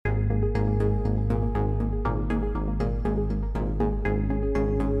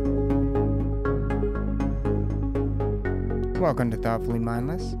Welcome to Thoughtfully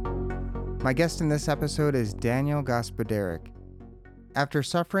Mindless. My guest in this episode is Daniel Gospodarek. After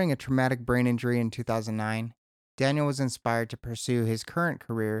suffering a traumatic brain injury in 2009, Daniel was inspired to pursue his current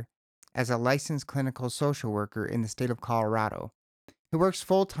career as a licensed clinical social worker in the state of Colorado. He works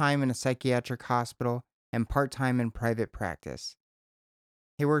full time in a psychiatric hospital and part time in private practice.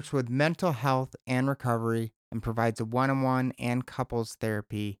 He works with mental health and recovery and provides a one on one and couples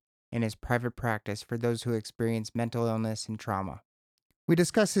therapy in his private practice for those who experience mental illness and trauma. We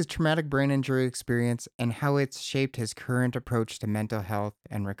discuss his traumatic brain injury experience and how it's shaped his current approach to mental health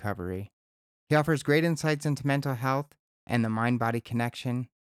and recovery. He offers great insights into mental health and the mind body connection.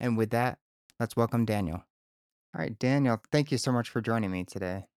 And with that, let's welcome Daniel. All right, Daniel, thank you so much for joining me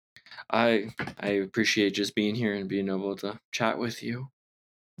today. I appreciate just being here and being able to chat with you.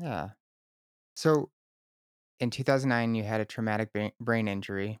 Yeah. So in 2009, you had a traumatic brain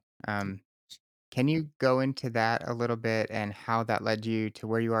injury. Um, can you go into that a little bit and how that led you to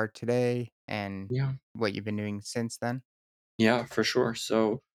where you are today and Yeah. what you've been doing since then? Yeah, for sure.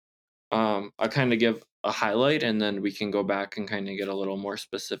 So, I kind of give a highlight and then we can go back and kind of get a little more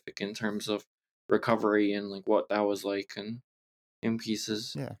specific in terms of recovery and like what that was like and in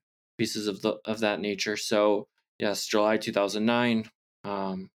Yeah. pieces of that nature. So, yes, July 2009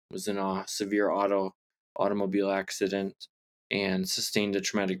 was in a severe automobile accident and sustained a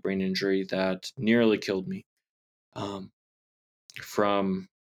traumatic brain injury that nearly killed me. Um, from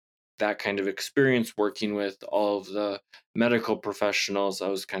that kind of experience working with all of the medical professionals, I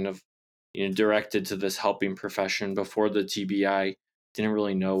was kind of directed to this helping profession before the TBI. Didn't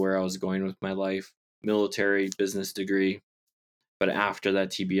really know where I was going with my life. Military business degree, but after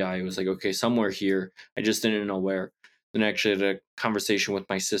that TBI, it was like, okay, somewhere here. I just didn't know where. Then I actually had a conversation with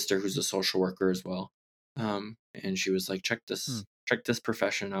my sister, who's a social worker as well, and she was like, Hmm. check this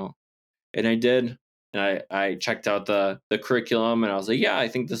profession out, and I did. And I checked out the curriculum, and I was like, yeah, I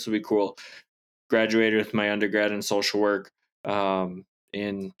think this would be cool. Graduated with my undergrad in social work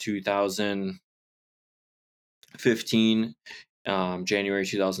in 2015, January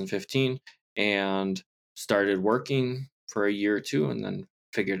 2015, and started working for a year or two, and then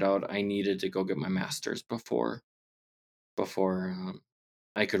figured out I needed to go get my master's before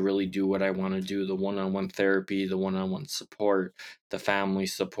I could really do what I want to do, the one-on-one therapy, the one-on-one support, the family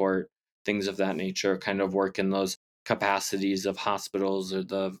support, things of that nature, kind of work in those capacities of hospitals or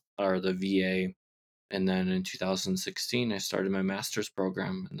the VA. And then in 2016, I started my master's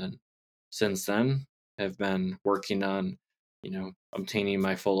program. And then since then, I've been working on, obtaining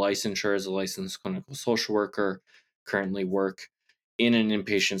my full licensure as a licensed clinical social worker, currently work in an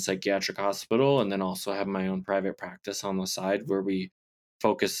inpatient psychiatric hospital, and then also have my own private practice on the side where we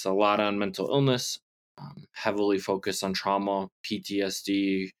focus a lot on mental illness, heavily focus on trauma,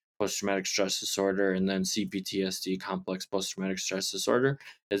 PTSD, post traumatic stress disorder, and then CPTSD, complex post traumatic stress disorder,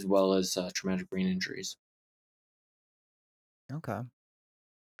 as well as traumatic brain injuries. Okay.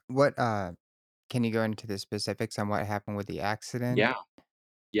 What can you go into the specifics on what happened with the accident? Yeah,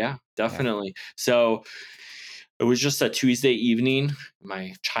 yeah, Yeah. definitely. So it was just a Tuesday evening.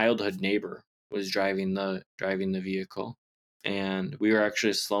 My childhood neighbor was driving the vehicle, and we were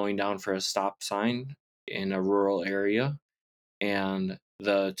actually slowing down for a stop sign in a rural area, and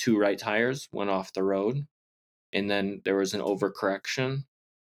the two right tires went off the road, and then there was an overcorrection,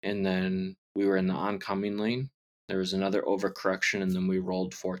 and then we were in the oncoming lane. There was another overcorrection, and then we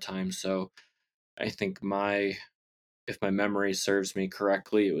rolled four times. So I think if my memory serves me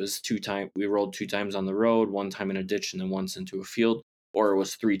correctly, it was we rolled two times on the road, one time in a ditch, and then once into a field, or it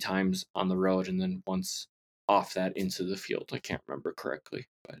was three times on the road and then once off that into the field. I can't remember correctly,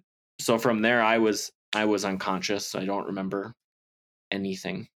 but so from there, I was unconscious. I don't remember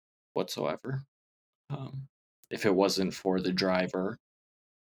anything whatsoever. Um, if it wasn't for the driver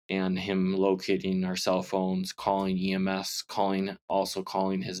and him locating our cell phones, calling EMS,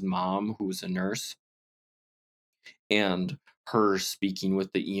 calling his mom, who's a nurse, and her speaking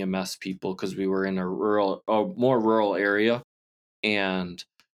with the EMS people because we were in a more rural area, and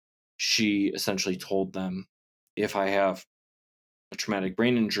she essentially told them if I have a traumatic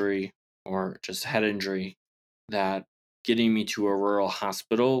brain injury or just head injury, that getting me to a rural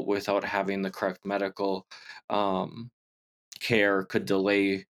hospital without having the correct medical um, care could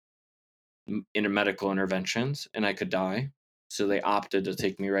delay medical interventions and I could die. So they opted to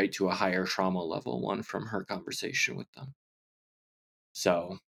take me right to a higher trauma level one from her conversation with them.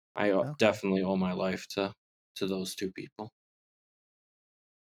 So I Okay. definitely owe my life to those two people.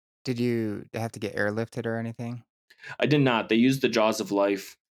 Did you have to get airlifted or anything? I did not. They used the jaws of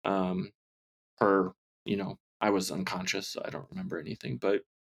life. Per I was unconscious, so I don't remember anything. But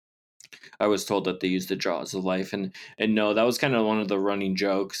I was told that they use the jaws of life, and no, that was kind of one of the running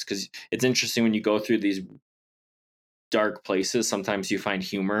jokes because it's interesting when you go through these dark places. Sometimes you find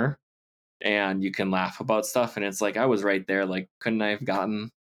humor and you can laugh about stuff, and it's like I was right there. Like, couldn't I have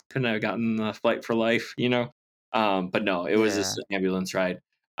gotten the flight for life? But no, it was Yeah. just an ambulance ride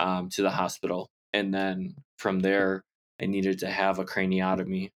to the hospital, and then from there, I needed to have a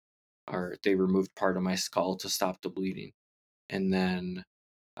craniotomy, or they removed part of my skull to stop the bleeding, and then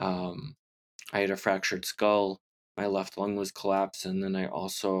um, I had a fractured skull. My left lung was collapsed, and then I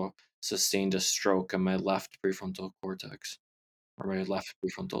also sustained a stroke in my left prefrontal cortex or my left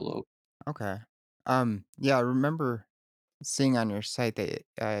prefrontal lobe. Okay. Yeah, I remember seeing on your site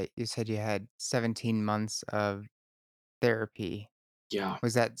that you said you had 17 months of therapy. Yeah.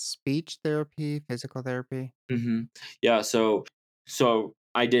 Was that speech therapy, physical therapy? hmm Yeah. So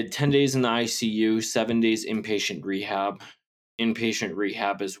I did 10 days in the ICU, 7 days inpatient rehab. Inpatient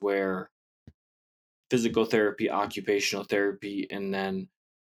rehab is where physical therapy, occupational therapy, and then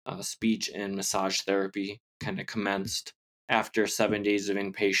speech and massage therapy kind of commenced. After 7 days of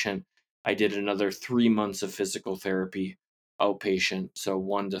inpatient, I did another 3 months of physical therapy outpatient, so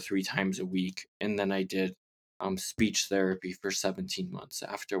 1 to 3 times a week. And then I did speech therapy for 17 months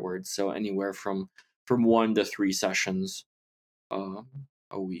afterwards. So anywhere from 1 to 3 sessions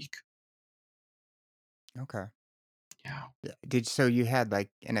a week. Okay. Yeah. Yeah. So you had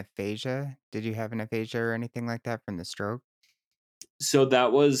like an aphasia? Did you have an aphasia or anything like that from the stroke? So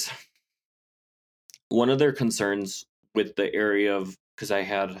that was one of their concerns with the area of because I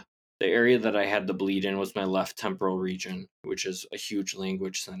had the area that I had the bleed in was my left temporal region, which is a huge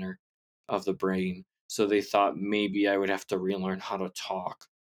language center of the brain. So they thought maybe I would have to relearn how to talk,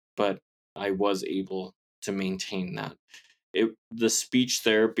 but I was able to maintain that. The speech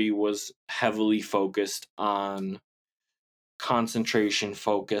therapy was heavily focused on concentration,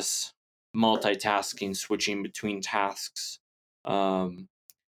 focus, multitasking, switching between tasks. Um,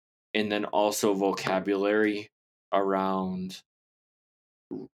 and then also vocabulary around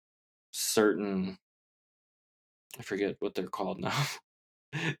certain I forget what they're called now.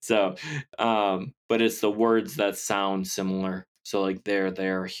 So, but it's the words that sound similar. So like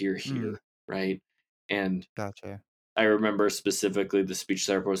there, here, Mm, here, right? And gotcha. I remember specifically the speech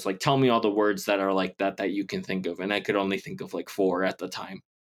therapist was like, "Tell me all the words that are like that you can think of," and I could only think of like four at the time,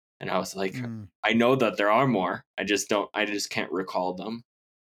 and I was like, Mm, "I know that there are more. I just can't recall them."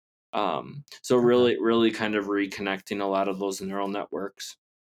 So okay. really kind of reconnecting a lot of those neural networks,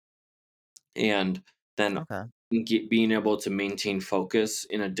 and then Okay. being able to maintain focus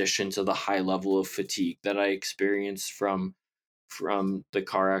in addition to the high level of fatigue that I experienced from the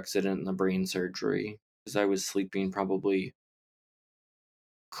car accident and the brain surgery, because I was sleeping probably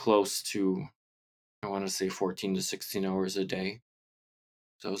close to, I want to say, 14 to 16 hours a day.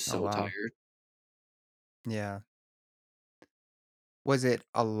 So I was Oh, so wow. tired. Yeah. Was it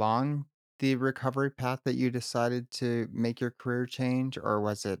along the recovery path that you decided to make your career change, or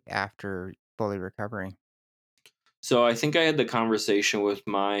was it after fully recovering? So I think I had the conversation with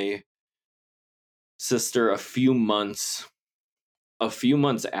my sister a few months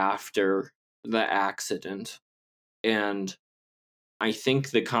after the accident, and I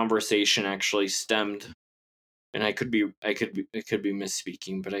think the conversation actually stemmed, and I could be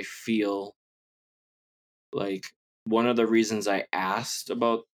misspeaking, but I feel like one of the reasons I asked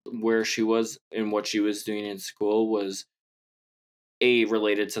about where she was and what she was doing in school was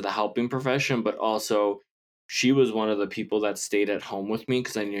related to the helping profession, but also she was one of the people that stayed at home with me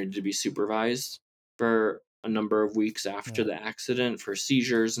because I needed to be supervised for a number of weeks after Yeah. the accident for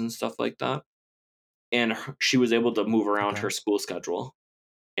seizures and stuff like that. And she was able to move around Okay. her school schedule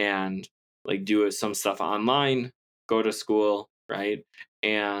and like do some stuff online, go to school, right?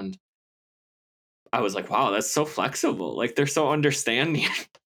 And I was like, wow, that's so flexible. Like they're so understanding.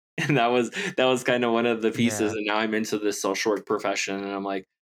 And that was kind of one of the pieces. Yeah. And now I'm into this social work profession and I'm like,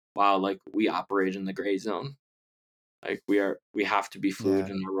 wow, like we operate in the gray zone. Like we have to be fluid Yeah.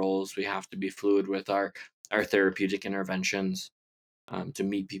 in our roles. We have to be fluid with our therapeutic interventions, to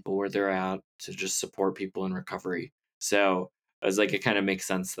meet people where they're at, to just support people in recovery. So I was like, it kind of makes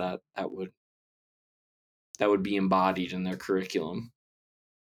sense that that would be embodied in their curriculum.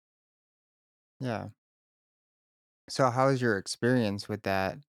 Yeah. So, how has your experience with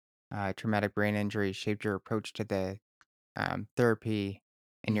that traumatic brain injury shaped your approach to the therapy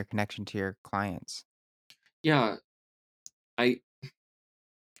and Mm. your connection to your clients? Yeah, I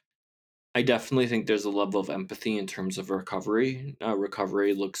I definitely think there's a level of empathy in terms of recovery.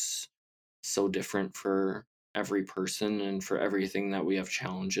 Recovery looks so different for every person and for everything that we have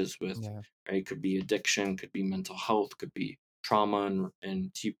challenges with. Yeah. Right? Could be addiction, could be mental health, could be trauma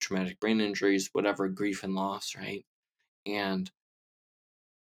and deep traumatic brain injuries, whatever, grief and loss, right? And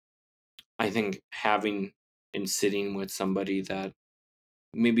I think having and sitting with somebody that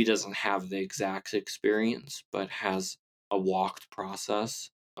maybe doesn't have the exact experience, but has a walked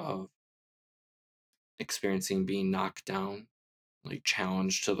process of experiencing being knocked down, like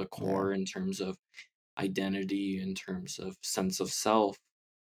challenged to the Yeah. core in terms of identity, in terms of sense of self,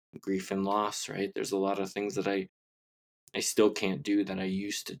 grief and loss, right? There's a lot of things that I still can't do that I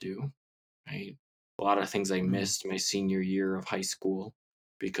used to do, right? A lot of things I Mm. missed my senior year of high school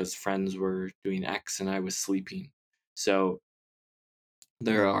because friends were doing X and I was sleeping. So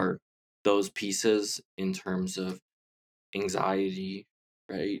there Yeah. are those pieces in terms of anxiety,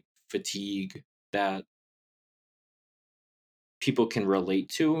 right? Fatigue that people can relate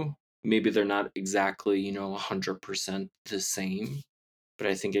to. Maybe they're not exactly, 100% the same, but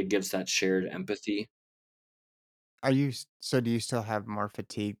I think it gives that shared empathy. So do you still have more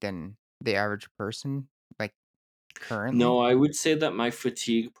fatigue than the average person, like, currently? No, I would say that my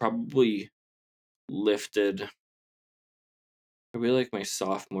fatigue probably lifted probably like my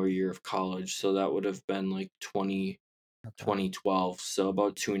sophomore year of college. So that would have been like Okay. 2012. So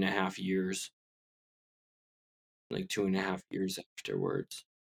about 2.5 years, like 2.5 years afterwards.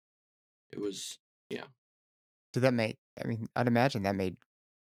 It was, yeah. Did that make I mean, I'd imagine that made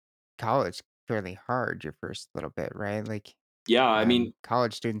college fairly hard your first little bit, right? Like, Yeah, I mean,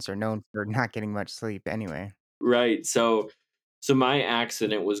 college students are known for not getting much sleep anyway. right. So my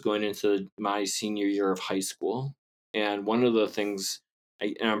accident was going into my senior year of high school. And one of the things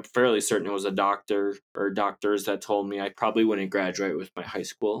and I'm fairly certain it was a doctor or doctors that told me I probably wouldn't graduate with my high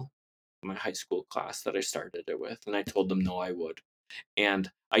school class that I started it with. And I told them no, I would.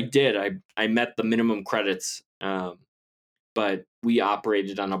 And I did. I met the minimum credits, but we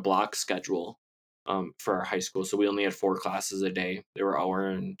operated on a block schedule for our high school. So we only had 4 classes a day. They were hour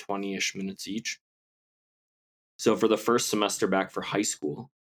and 20-ish minutes each. So for the first semester back for high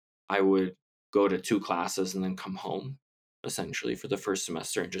school, I would go to 2 classes and then come home essentially for the first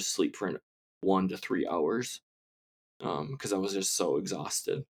semester and just sleep for 1 to 3 hours because I was just so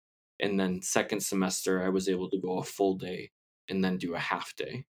exhausted. And then second semester, I was able to go a full day and then do a half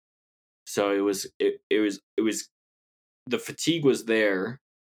day. So it was the fatigue was there,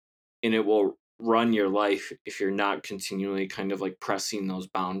 and it will run your life if you're not continually kind of like pressing those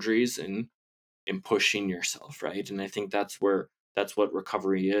boundaries and pushing yourself, right? And I think that's what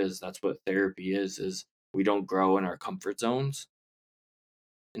recovery is. That's what therapy is we don't grow in our comfort zones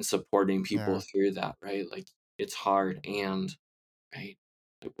and supporting people Yeah. through that, right? Like it's hard and right.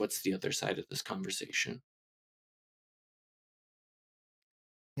 Like, what's the other side of this conversation?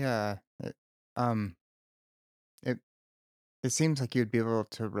 Yeah. Um, it it seems like you'd be able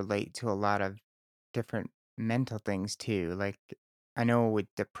to relate to a lot of different mental things too. Like, I know with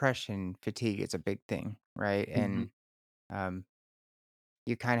depression, fatigue is a big thing, right? Hmm. And um,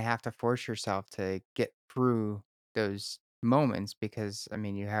 you kind of have to force yourself to get through those moments because, I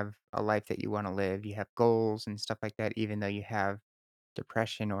mean, you have a life that you want to live, you have goals and stuff like that, even though you have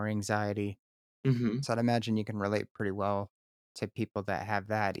depression or anxiety. Hmm. So I'd imagine you can relate pretty well to people that have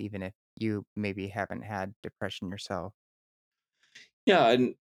that, even if you maybe haven't had depression yourself. Yeah,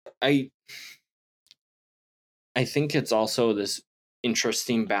 and I I think it's also this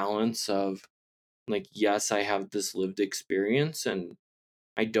interesting balance of like, yes, I have this lived experience and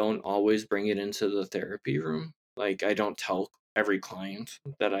I don't always bring it into the therapy room. Like, I don't tell every client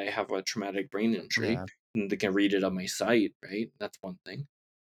that I have a traumatic brain injury Yeah. and they can read it on my site, right? That's one thing.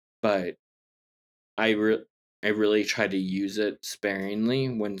 But I I really try to use it sparingly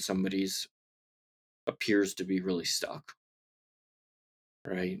when somebody's appears to be really stuck,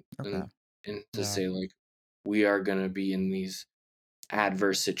 right? Okay. And to Yeah. say like we are going to be in these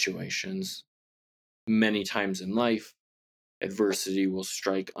adverse situations many times in life. Adversity will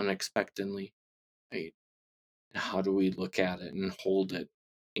strike unexpectedly, right? How do we look at it and hold it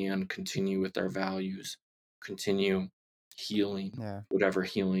and continue with our values, continue healing, Yeah. whatever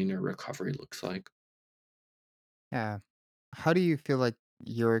healing or recovery looks like? Yeah. How do you feel like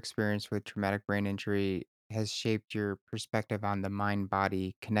your experience with traumatic brain injury has shaped your perspective on the mind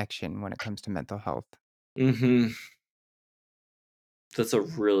body connection when it comes to mental health? Hmm. That's a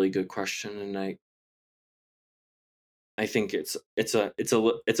really good question, and I think it's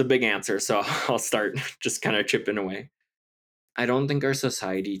a big answer. So I'll start just kind of chipping away. I don't think our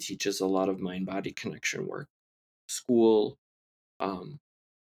society teaches a lot of mind body connection work. School, um,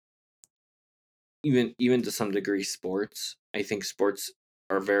 even to some degree, sports. I think sports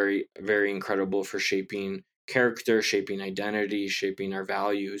are very incredible for shaping character, shaping identity, shaping our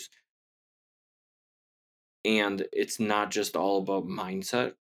values. And it's not just all about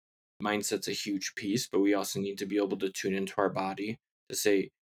mindset. Mindset's a huge piece, but we also need to be able to tune into our body to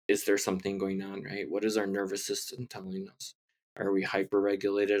say, is there something going on, right? What is our nervous system telling us? Are we hyper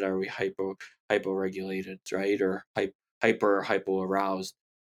regulated? Are we hypo regulated, right? Or hyper or hypo aroused?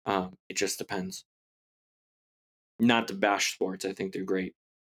 It just depends. Not to bash sports, I think they're great.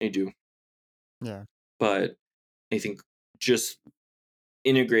 They do. Yeah. But I think just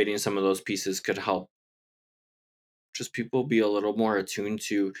integrating some of those pieces could help just people be a little more attuned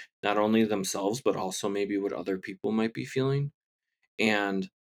to not only themselves, but also maybe what other people might be feeling. And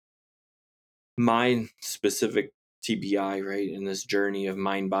my specific TBI, right, in this journey of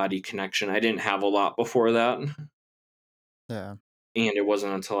mind body connection, I didn't have a lot before that. Yeah. And it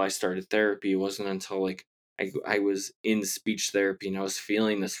wasn't until I started therapy, it wasn't until like I was in speech therapy and I was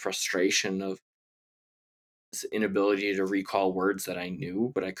feeling this frustration of this inability to recall words that I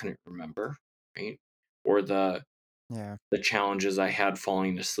knew, but I couldn't remember, right? Or Yeah. the challenges I had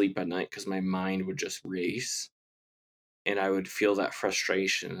falling asleep at night because my mind would just race and I would feel that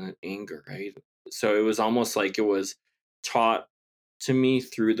frustration and anger, right? So it was almost like it was taught to me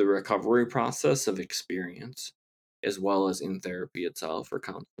through the recovery process of experience as well as in therapy itself or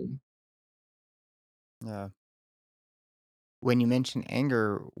counseling. Yeah. When you mentioned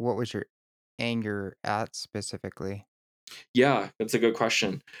anger, what was your anger at specifically? Yeah, that's a good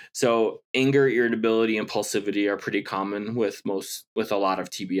question. So anger, irritability, impulsivity are pretty common with a lot of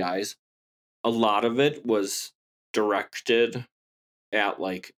TBIs. A lot of it was directed at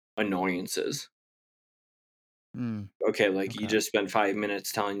like annoyances. Mm, Okay, like you okay. just spent 5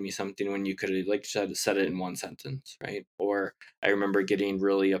 minutes telling me something when you could have like said it in one sentence, right? Or I remember getting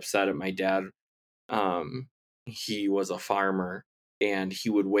really upset at my dad. um he was a farmer and he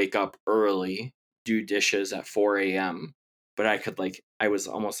would wake up early, do dishes at 4 a.m., but I was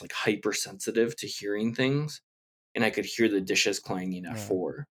almost like hypersensitive to hearing things, and I could hear the dishes clanging at Yeah.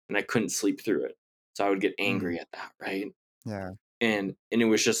 4 and I couldn't sleep through it, so I would get Mm, angry at that, right? yeah. And it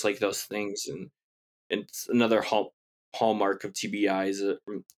was just like those things. And it's another hallmark of TBI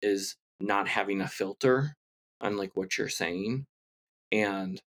is not having a filter on like what you're saying.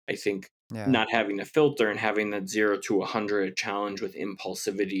 And I think Yeah. not having a filter and having that 0 to 100 challenge with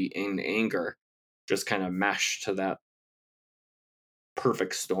impulsivity and anger just kind of mesh to that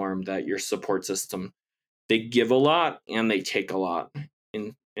perfect storm that your support system, they give a lot and they take a lot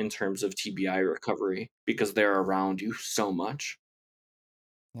in terms of TBI recovery because they're around you so much.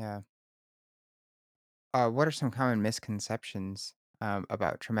 Yeah. What are some common misconceptions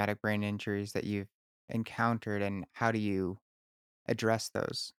about traumatic brain injuries that you've encountered, and how do you address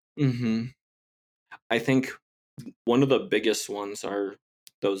those? hmm I think one of the biggest ones are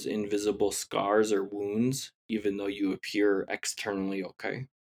those invisible scars or wounds, even though you appear externally okay,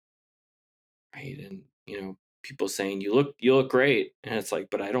 right? And people saying you look great, and it's like,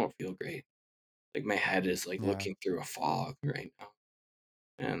 but I don't feel great. Like my head is like Yeah. looking through a fog right now,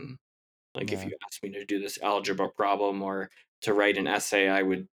 and like if Yeah. you asked me to do this algebra problem or to write an essay, I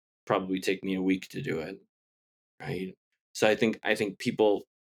would probably take me a week to do it, right? So I think people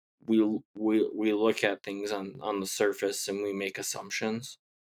we look at things on the surface and we make assumptions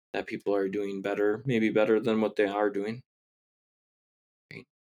that people are doing better, maybe better than what they are doing, right?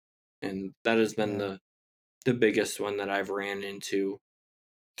 And that has been Yeah. the biggest one that I've ran into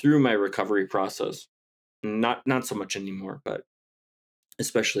through my recovery process. Not so much anymore, but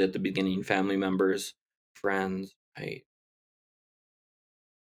especially at the beginning, family members, friends, right?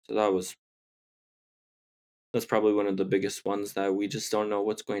 So that's probably one of the biggest ones that we just don't know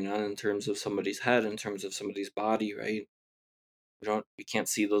what's going on in terms of somebody's head, in terms of somebody's body, right? We can't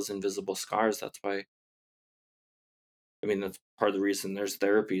see those invisible scars. That's why, I mean, that's part of the reason there's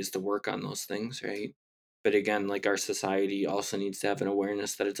therapy is to work on those things, right? But again, like our society also needs to have an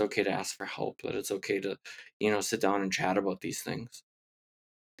awareness that it's okay to ask for help, that it's okay to, sit down and chat about these things.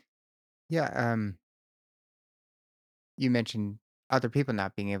 Yeah. You mentioned other people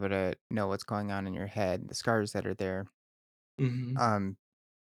not being able to know what's going on in your head, the scars that are there. hmm Um,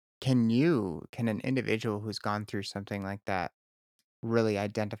 can an individual who's gone through something like that really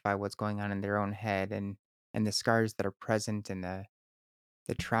identify what's going on in their own head, and the scars that are present, and the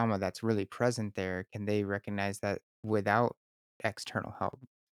trauma that's really present there? Can they recognize that without external help?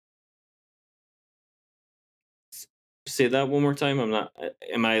 Say that one more time. I'm not.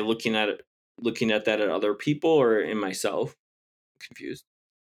 Am I looking at that at other people or in myself? Confused.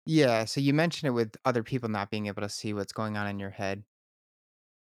 Yeah, so you mentioned it with other people not being able to see what's going on in your head.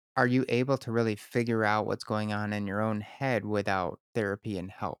 Are you able to really figure out what's going on in your own head without therapy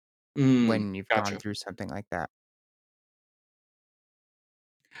and help when you've gone Gotcha. through something like that?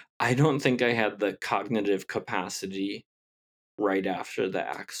 I don't think I had the cognitive capacity right after the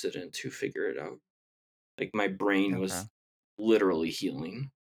accident to figure it out. Like, my brain Okay. was literally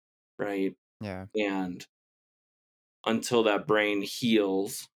healing, right? Yeah. And until that brain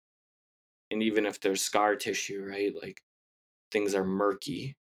heals, and even if there's scar tissue, right, like, things are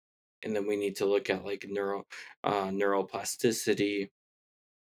murky, and then we need to look at, like, neuroplasticity,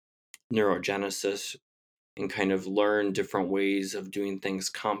 neurogenesis, and kind of learn different ways of doing things,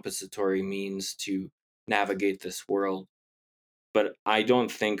 compensatory means to navigate this world. But I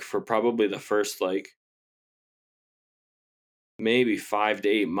don't think for probably the first, like, maybe 5 to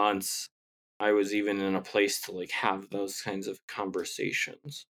 8 months, I was even in a place to, like, have those kinds of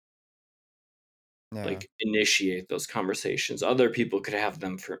conversations, Yeah. like, initiate those conversations. Other people could have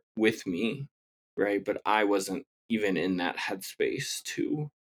them for with me, right? But I wasn't even in that headspace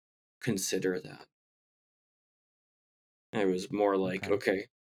to consider that. I was more like, Okay. "Okay,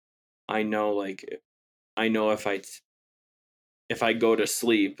 I know, like, I know if I go to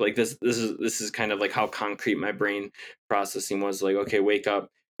sleep, like this is kind of like how concrete my brain processing was like, okay, wake up,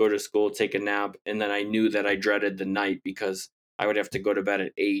 go to school, take a nap, and then I knew that I dreaded the night because I would have to go to bed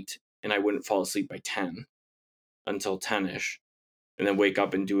at 8 and I wouldn't fall asleep by 10 until 10ish and then wake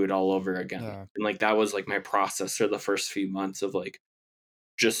up and do it all over again. Yeah. And like that was like my process for the first few months of like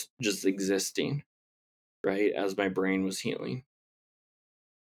just existing, right? As my brain was healing.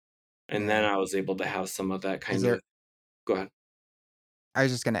 And then Yeah. I was able to have some of that Is kind there of go ahead. I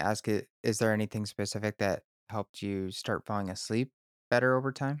was just gonna ask it, is there anything specific that helped you start falling asleep better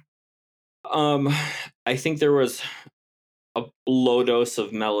over time? Um I think there was a low dose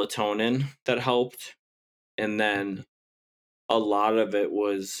of melatonin that helped, and Okay. then a lot of it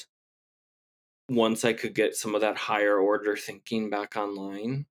was once I could get some of that higher order thinking back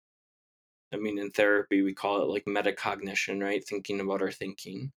online. I mean, in therapy, we call it like metacognition, right? Thinking about our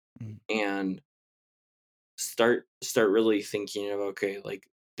thinking Mm. and start really thinking of okay, like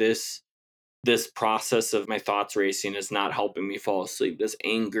this this process of my thoughts racing is not helping me fall asleep. This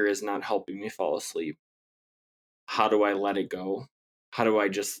anger is not helping me fall asleep. How do I let it go? How do I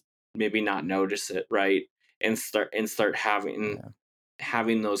just maybe not notice it, right? And start Yeah.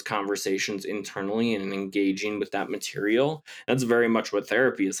 having those conversations internally and engaging with that material. That's very much what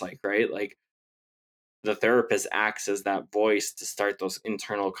therapy is like, right? Like the therapist acts as that voice to start those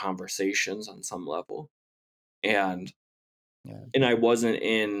internal conversations on some level. And Yeah. and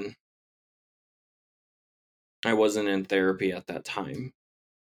I wasn't in therapy at that time.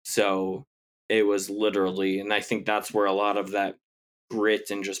 So it was literally, and I think that's where a lot of that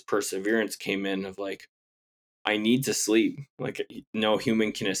grit and just perseverance came in of like, I need to sleep. Like, no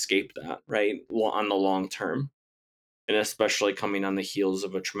human can escape that, right? On the long term. And especially coming on the heels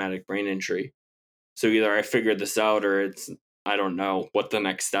of a traumatic brain injury. So either I figured this out or I don't know what the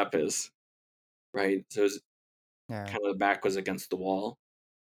next step is, right? So it's Yeah. kind of the back was against the wall.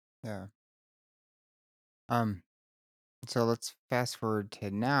 Yeah. Um, so let's fast forward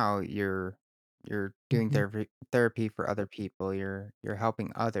to now. You're doing Mhm, therapy for other people. You're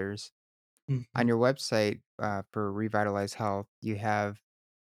helping others. On mhm, your website, for Revitalize Health, you have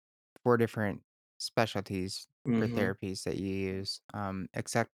 4 different specialties for mhm. therapies that you use,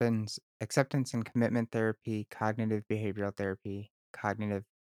 acceptance and commitment therapy, cognitive behavioral therapy, cognitive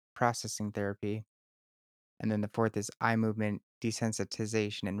processing therapy, and then the 4th is eye movement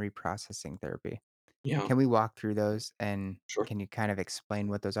desensitization and reprocessing therapy. Yeah, Can we walk through those, and sure. can you kind of explain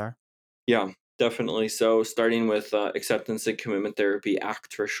what those are? Yeah, definitely. So starting with acceptance and commitment therapy,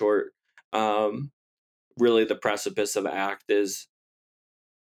 ACT for short. Um, Really, the precipice of ACT is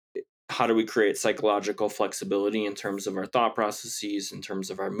how do we create psychological flexibility in terms of our thought processes, in terms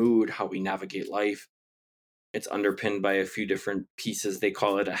of our mood, how we navigate life. It's underpinned by a few different pieces. They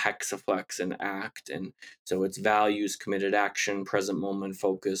call it a hexaflex and ACT. And so it's values, committed action, present moment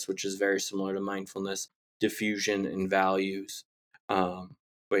focus, which is very similar to mindfulness, diffusion, and values.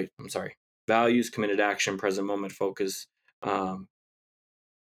 I'm sorry. Values, committed action, present moment focus, um,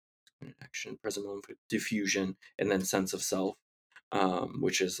 action, present moment, diffusion, and then sense of self,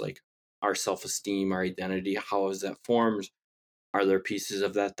 which is like our self esteem, our identity. How is that formed? Are there pieces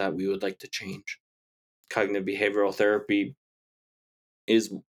of that that we would like to change? Cognitive behavioral therapy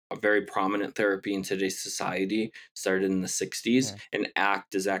is a very prominent therapy in today's society, started in the 60s, Yeah, and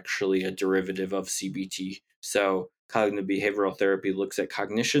ACT is actually a derivative of CBT. So, cognitive behavioral therapy looks at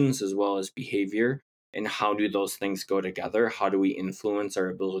cognitions as well as behavior and how do those things go together? How do we influence our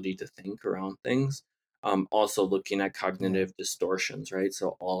ability to think around things? Also looking at yeah, cognitive distortions, right?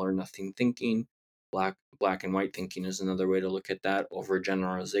 So all or nothing thinking, black and white thinking is another way to look at that.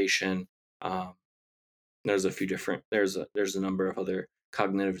 Overgeneralization. Um, there's a few different. There's a number of other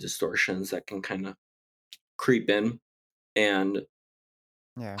cognitive distortions that can kind of creep in, and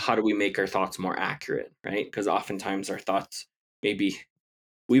Yeah. how do we make our thoughts more accurate, right? Because oftentimes our thoughts, maybe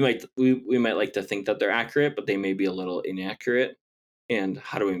we might like to think that they're accurate, but they may be a little inaccurate. And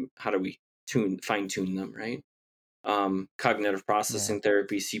how do we tune fine tune them, right? Cognitive Yeah. processing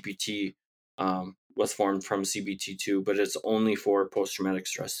therapy, CPT, was formed from CBT2, but it's only for post traumatic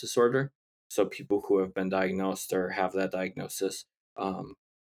stress disorder. So people who have been diagnosed or have that diagnosis, um,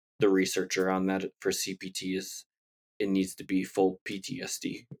 the researcher on that for CPT is it needs to be full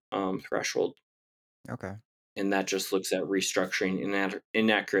PTSD threshold, Okay. and that just looks at restructuring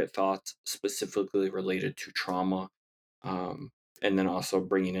inaccurate thoughts specifically related to trauma, um, and then also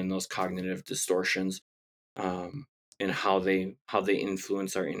bringing in those cognitive distortions, um, and how they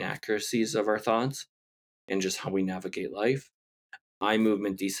influence our inaccuracies of our thoughts and just how we navigate life. Eye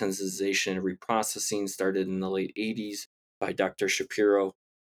movement desensitization and reprocessing started in the late 80s by Dr. Shapiro,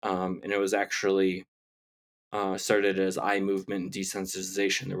 and it was actually started as eye movement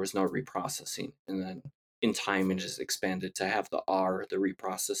desensitization. There was no reprocessing, and then in time it just expanded to have the R, the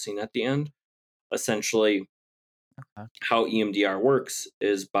reprocessing at the end. Essentially, Okay. how EMDR works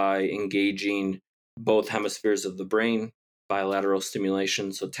is by engaging both hemispheres of the brain, bilateral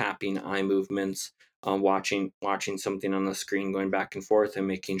stimulation, so tapping, eye movements, watching something on the screen, going back and forth, and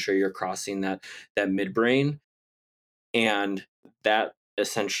making sure you're crossing that midbrain, and that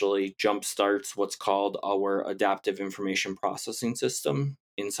essentially jumpstarts what's called our adaptive information processing system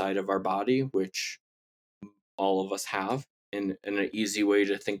inside of our body, which all of us have. And an easy way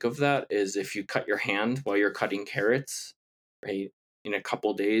to think of that is if you cut your hand while you're cutting carrots, right? In a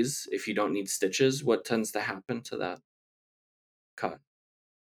couple days, if you don't need stitches, what tends to happen to that cut?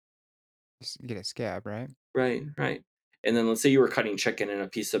 Just get a scab, right? Right, right. And then let's say you were cutting chicken and a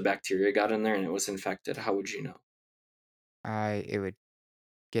piece of bacteria got in there and it was infected. How would you know? I It would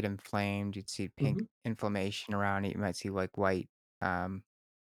get inflamed. You'd see pink Hmm. inflammation around it. You might see like white, um,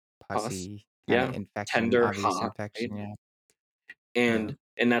 Pus. pussy kind of Yeah. infection, Tender, obvious hot, right? infection. Yeah. Yeah.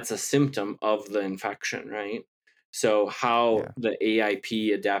 And that's a symptom of the infection, right? So how Yeah. the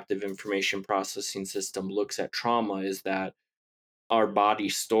AIP, adaptive information processing system, looks at trauma is that our body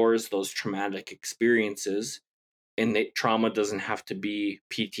stores those traumatic experiences, and the trauma doesn't have to be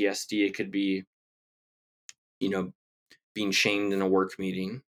PTSD. It could be, you know, being shamed in a work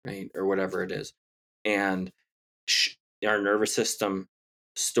meeting, right? Or whatever it is. And sh- our nervous system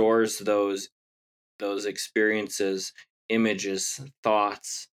stores those experiences, images,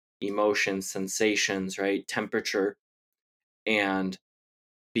 thoughts, emotions, sensations, right? Temperature. And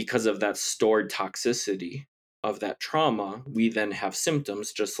because of that stored toxicity of that trauma, we then have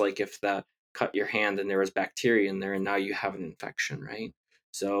symptoms, just like if that cut your hand and there was bacteria in there and now you have an infection, right?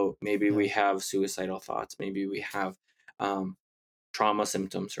 So maybe we Yeah. have suicidal thoughts, maybe we have um, trauma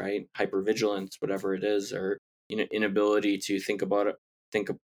symptoms, right? Hypervigilance, whatever it is, or inability to think about it, think,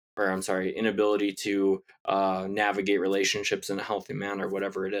 or I'm sorry, inability to navigate relationships in a healthy manner,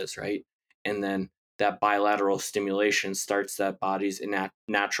 whatever it is, right? And then that bilateral stimulation starts that body's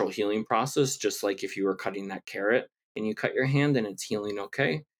natural healing process, just like if you were cutting that carrot and you cut your hand and it's healing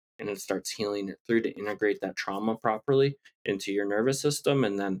okay, and it starts healing it through to integrate that trauma properly into your nervous system,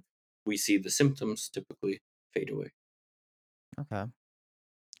 and then we see the symptoms typically fade away. Okay.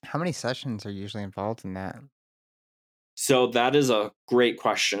 How many sessions are usually involved in that? So that is a great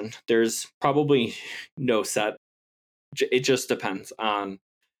question. There's probably no set. It just depends on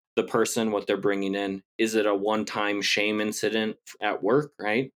the person, what they're bringing in. Is it a one-time shame incident at work,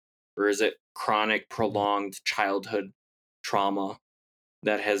 right? Or is it chronic, Yeah. prolonged childhood trauma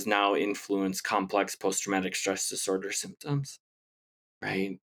that has now influenced complex post-traumatic stress disorder symptoms,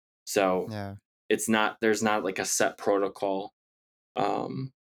 right? So Yeah. there's not like a set protocol.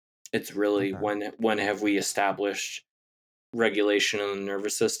 Um, it's really Okay. when have we established regulation of the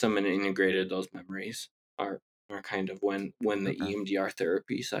nervous system and integrated those memories are kind of when the Okay. EMDR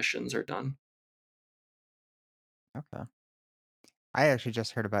therapy sessions are done. Okay. I actually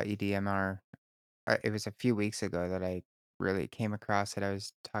just heard about EDMR. It was a few weeks ago that I really came across it. I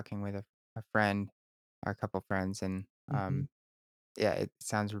was talking with a friend, a couple friends, and Mhm. yeah, it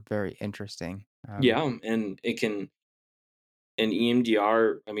sounds very interesting. Yeah, and it can in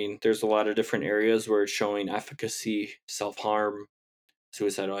EMDR, I mean, there's a lot of different areas where it's showing efficacy, self-harm,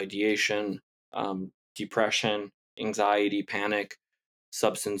 suicidal ideation, depression, anxiety, panic,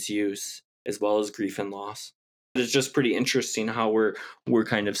 substance use, as well as grief and loss. It's just pretty interesting how we're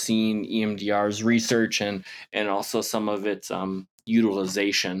kind of seeing EMDR's research and also some of its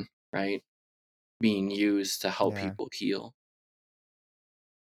utilization, right, being used to help Yeah. people heal.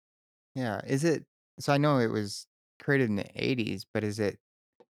 Yeah. Is it? So I know it was. created in the '80s, but is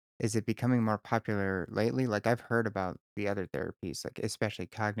it becoming more popular lately? Like, I've heard about the other therapies, like, especially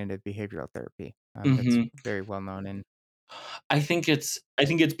cognitive behavioral therapy, that's Mhm. very well known in. I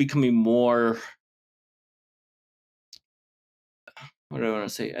think it's becoming more. What do I wanna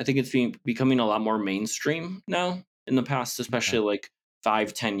say? I think it's becoming a lot more mainstream now. In the past, especially, Okay, like,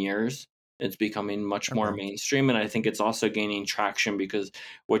 5, 10 years, it's becoming much more okay, mainstream, and I think it's also gaining traction because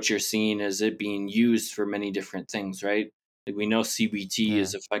what you're seeing is it being used for many different things, right? Like, we know CBT yeah,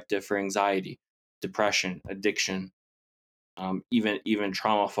 is effective for anxiety, depression, addiction, even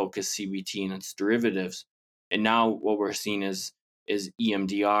trauma-focused CBT and its derivatives, and now what we're seeing is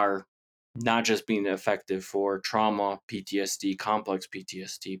EMDR not just being effective for trauma, PTSD, complex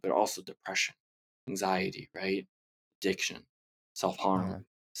PTSD, but also depression, anxiety, right? Addiction, self harm. yeah,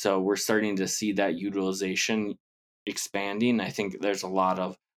 So we're starting to see that utilization expanding. I think there's a lot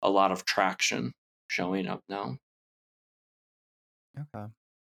of traction showing up now. okay.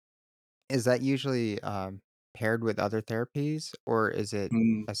 Is that usually, paired with other therapies, or is it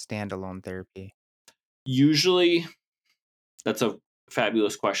Mm, a standalone therapy? Usually, that's a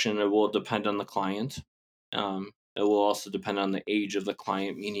fabulous question. It will depend on the client. It will also depend on the age of the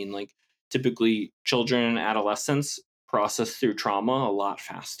client, meaning, like, typically children and adolescents process through trauma a lot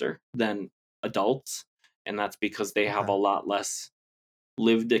faster than adults. And that's because they have Okay, a lot less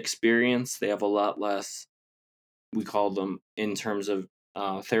lived experience. They have a lot less, we call them in terms of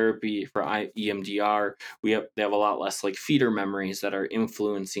therapy for EMDR. They have a lot less like feeder memories that are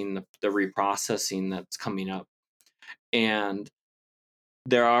influencing the reprocessing that's coming up. And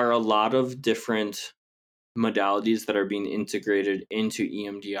there are a lot of different modalities that are being integrated into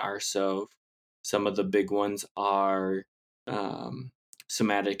EMDR. So some of the big ones are um,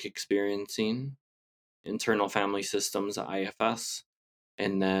 somatic experiencing, internal family systems, IFS,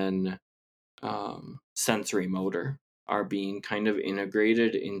 and then sensory motor are being kind of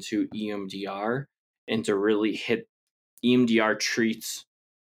integrated into EMDR. And to really hit, EMDR treats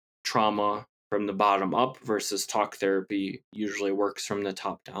trauma from the bottom up versus talk therapy usually works from the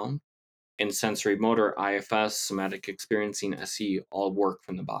top down, and sensory motor, IFS, somatic experiencing, SE all work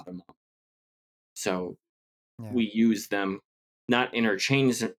from the bottom up. So yeah, we use them not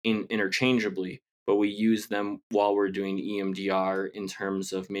interchangeably, but we use them while we're doing EMDR in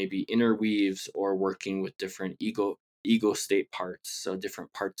terms of maybe interweaves or working with different ego state parts, so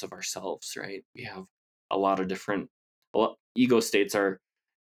different parts of ourselves, right? We have a lot of different a lot,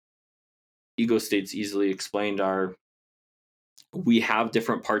 ego states easily explained are, we have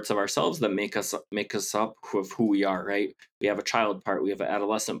different parts of ourselves that make us up of who we are, right? We have a child part, we have an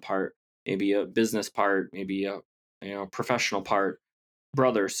adolescent part, maybe a business part, maybe a professional part,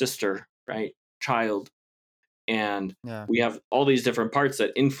 brother, sister, right? Child, and yeah, we have all these different parts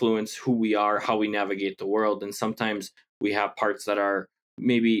that influence who we are, how we navigate the world, and sometimes we have parts that are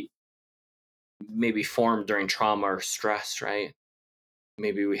maybe formed during trauma or stress, right?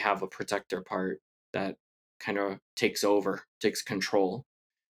 Maybe we have a protector part that kind of takes control,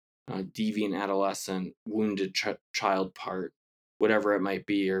 deviant adolescent, wounded child part, whatever it might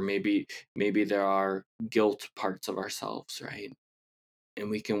be, or maybe there are guilt parts of ourselves, right? And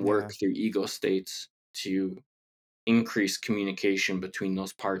we can yeah, work through ego states to increase communication between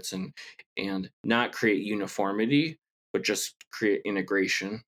those parts, and not create uniformity, but just create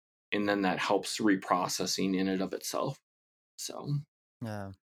integration, and then that helps reprocessing in and of itself. So,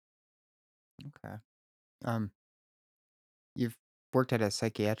 yeah, okay. Um, you've worked at a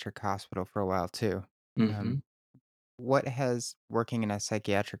psychiatric hospital for a while too. Um, mhm. what has working in a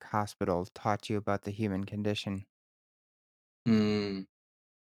psychiatric hospital taught you about the human condition? Mm.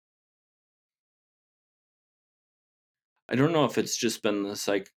 I don't know if it's just been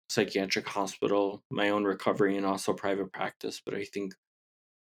the psychiatric hospital, my own recovery, and also private practice, but I think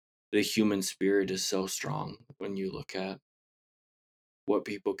the human spirit is so strong when you look at what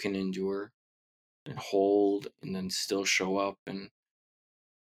people can endure and hold and then still show up and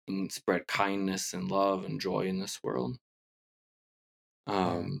spread kindness and love and joy in this world. Yeah,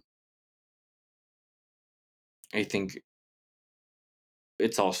 Um, I think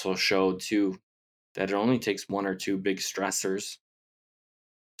it's also showed too that it only takes one or two big stressors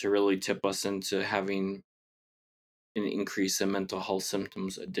to really tip us into having an increase in mental health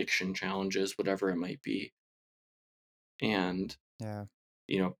symptoms, addiction challenges, whatever it might be. And yeah,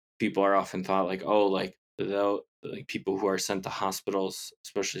 people are often thought like, oh, like people who are sent to hospitals,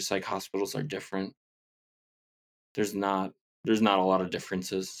 especially psych hospitals, are different. There's not. There's not a lot of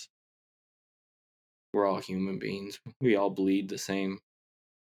differences. We're all human beings. We all bleed the same.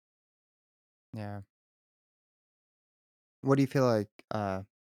 yeah. What do you feel like,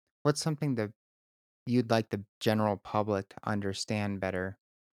 what's something that you'd like the general public to understand better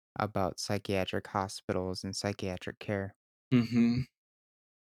about psychiatric hospitals and psychiatric care. Mhm.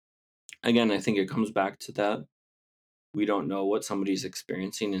 Again, I think it comes back to that. We don't know what somebody's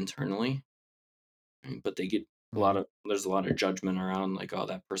experiencing internally, right? But they get Yeah. there's a lot of judgment around like, oh,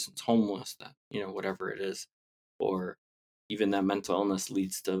 that person's homeless, that, whatever it is. Or even that mental illness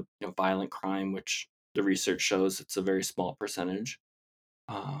leads to, violent crime, which the research shows it's a very small percentage.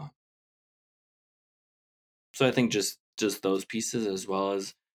 Uh, so I think just those pieces, as well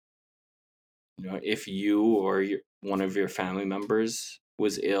as, if you or one of your family members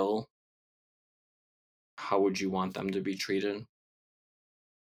was ill, how would you want them to be treated?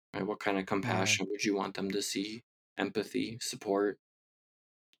 Right? What kind of Yeah. compassion would you want them to see? Empathy, support.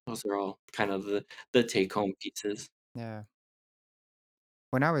 Those are all kind of the take home pieces. Yeah.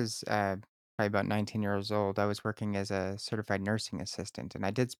 When I was probably about 19 years old, I was working as a certified nursing assistant, and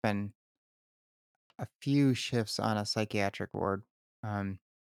I did spend a few shifts on a psychiatric ward. Um,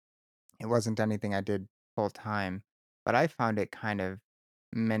 it wasn't anything I did full time, but I found it kind of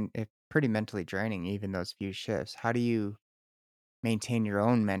pretty mentally draining, even those few shifts. How do you maintain your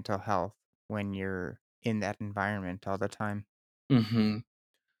own mental health when you're in that environment all the time? Hmm.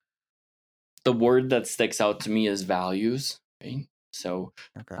 The word that sticks out to me is values, right? So,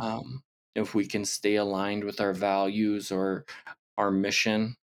 Okay. um, if we can stay aligned with our values or our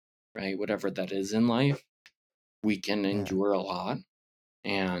mission, right, whatever that is in life, we can Yeah. endure a lot.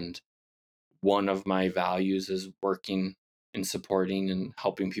 And one of my values is working and supporting and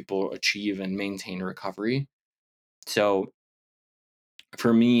helping people achieve and maintain recovery. So,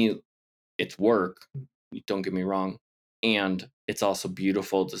 for me, it's work, don't get me wrong, and it's also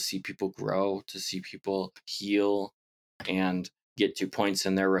beautiful to see people grow, to see people heal, and get to points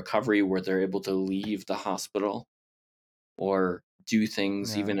in their recovery where they're able to leave the hospital or do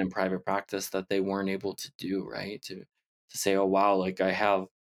things Yeah. even in private practice that they weren't able to do, right? To say, "Oh, wow, like, I have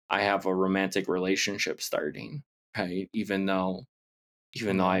a romantic relationship starting," right? Even though I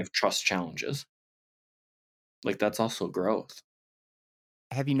Yeah. have trust challenges. Like, that's also growth.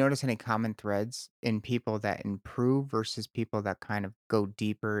 Have you noticed any common threads in people that improve versus people that kind of go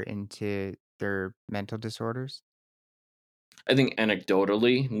deeper into their mental disorders? I think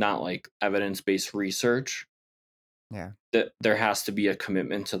anecdotally, not like evidence-based research, Yeah. that there has to be a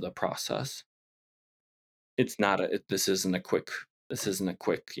commitment to the process. It's not a it this isn't a quick,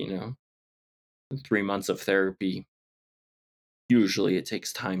 3 months of therapy. Usually it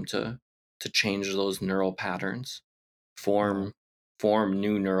takes time to change those neural patterns, Yeah. form form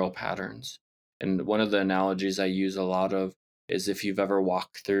new neural patterns. And one of the analogies I use a lot of is if you've ever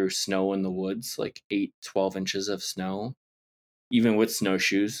walked through snow in the woods, like 8, 12 inches of snow, even with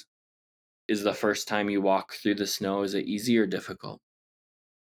snowshoes, is the first time you walk through the snow, is it easy or difficult?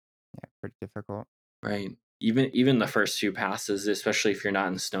 Yeah. Pretty difficult. Right. Even the first few passes, especially if you're not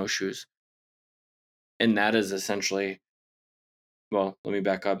in snowshoes. And that is essentially, well, let me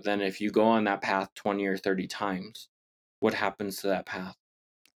back up. Then if you go on that path 20 or 30 times, what happens to that path?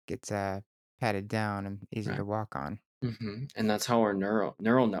 Gets patted down and easier Right. to walk on. And that's how our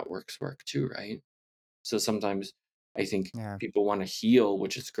neural networks work too, right? So sometimes I think Yeah. people want to heal,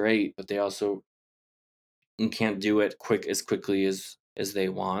 which is great, but they also can't do it quickly as they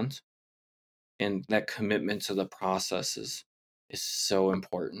want. And that commitment to the process is so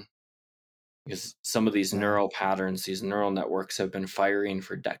important. Because some of these Yeah. neural patterns, these neural networks have been firing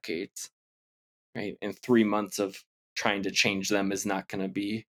for decades, right? And 3 months of trying to change them is not going to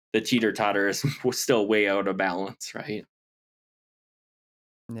be, the teeter totter is still way out of balance, right?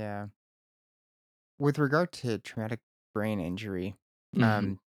 Yeah. With regard to traumatic brain injury, Hmm.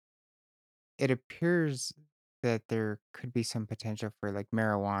 um, it appears that there could be some potential for like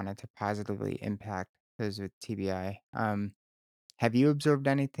marijuana to positively impact those with TBI. Have you observed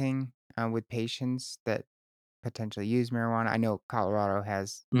anything with patients that potentially use marijuana? I know Colorado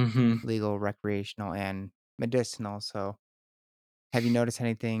has Hmm. legal, recreational, and medicinal. So, have you noticed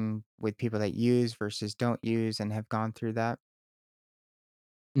anything with people that use versus don't use and have gone through that?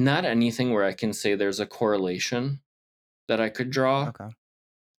 Not anything where I can say there's a correlation that I could draw. Okay.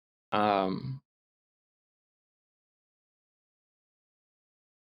 Um,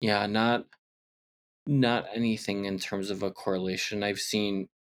 yeah, not anything in terms of a correlation. I've seen,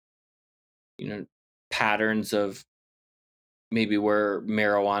 you know, patterns of maybe where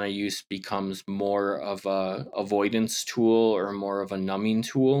marijuana use becomes more of a avoidance tool or more of a numbing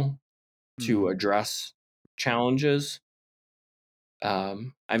tool to Hmm. address challenges.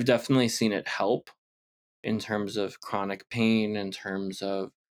 I've definitely seen it help in terms of chronic pain, in terms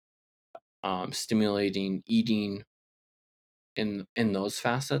of stimulating eating, in those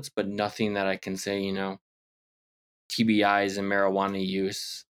facets, but nothing that I can say, TBIs and marijuana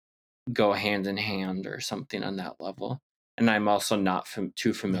use go hand in hand or something on that level. And I'm also not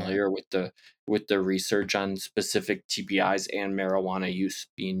too Yeah. familiar with the research on specific TBIs and marijuana use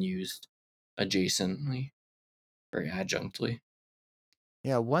being used adjacently or adjunctly.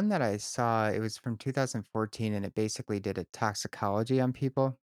 Yeah, one that I saw, it was from 2014, and it basically did a toxicology on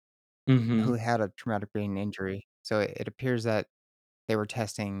people who Mhm. had a traumatic brain injury. So it appears that they were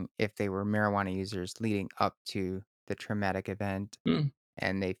testing if they were marijuana users leading up to the traumatic event, Mm,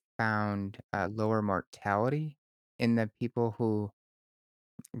 and they found lower mortality in the people who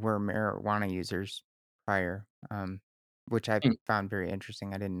were marijuana users prior, which I mm. found very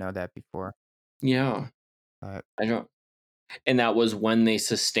interesting. I didn't know that before. Yeah. But I don't and that was when they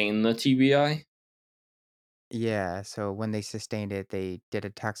sustained the TBI? yeah, so when they sustained it, they did a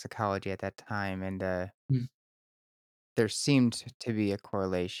toxicology at that time, and Mm, there seemed to be a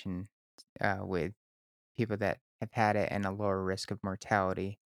correlation with people that have had it and a lower risk of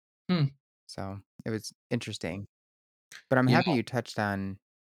mortality. hmm. So it was interesting. But I'm happy Yeah. you touched on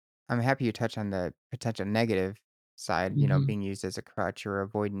the potential negative side, Mhm. being used as a crutch or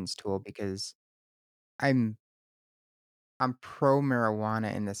avoidance tool because I'm I'm pro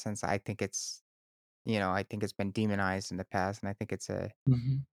marijuana in the sense I think I think it's been demonized in the past and I think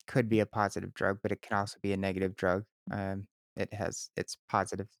Mhm. could be a positive drug, but it can also be a negative drug. It has its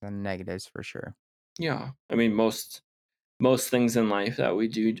positives and negatives for sure. Yeah. I mean, most things in life that we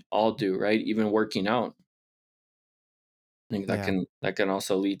do all do, right? Even working out. I think Yeah. that can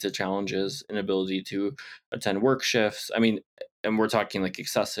also lead to challenges, inability to attend work shifts. I mean, and we're talking like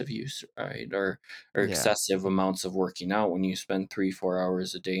excessive use, right? Or Yeah. excessive amounts of working out when you spend 3 4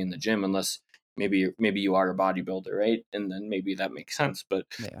 hours a day in the gym, unless maybe you are a bodybuilder, right? And then maybe that makes sense. But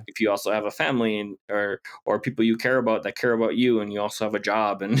Yeah. if you also have a family and or people you care about that care about you, and you also have a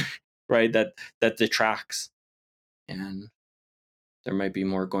job, and right, that detracts, and there might be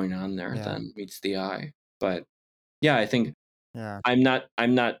more going on there Yeah. than meets the eye. But yeah, I think Yeah. I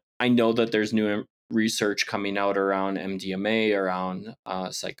know that there's new research coming out around MDMA, around,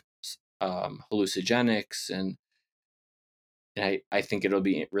 hallucinogenics, and I think it'll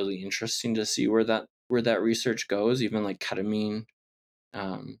be really interesting to see where that research goes, even like ketamine,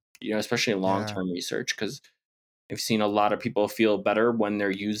 especially Yeah. long-term research, because 'cause I've seen a lot of people feel better when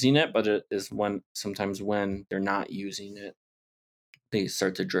they're using it, but it is when sometimes when they're not using it, they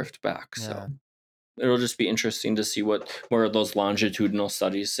start to drift back, so Yeah. it'll just be interesting to see what more of those longitudinal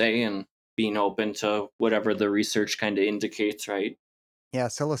studies say, and being open to whatever the research kind of indicates, right? Yeah,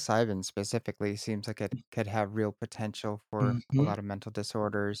 psilocybin specifically seems like it could have real potential for a Hmm. lot of mental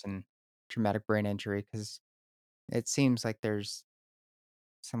disorders and traumatic brain injury because it seems like there's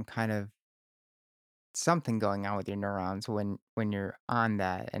some kind of something going on with your neurons when you're on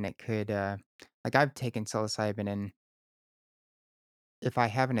that, and it could like I've taken psilocybin, and if I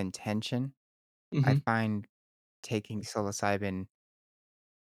have an intention, I Hmm. find taking psilocybin,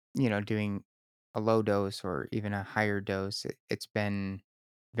 doing a low dose or even a higher dose, it's been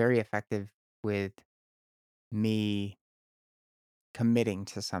very effective with me committing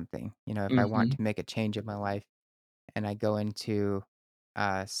to something. If I want Hmm. to make a change in my life and I go into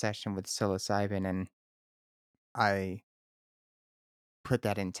a session with psilocybin and I put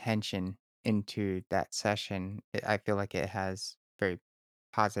that intention into that session, I feel like it has very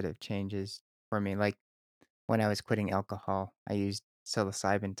positive changes for me. Like when I was quitting alcohol, I used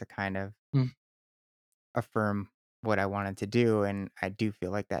psilocybin to kind of affirm what I wanted to do, and I do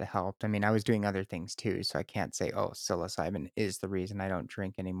feel like that helped. I mean, I was doing other things too, so I can't say, "Oh, psilocybin is the reason I don't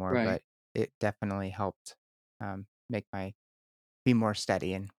drink anymore," Right. but it definitely helped, make my be more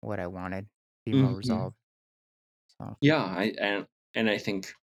steady in what I wanted, be more Hmm. resolved. So, Yeah, and I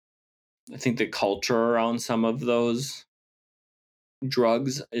think the culture around some of those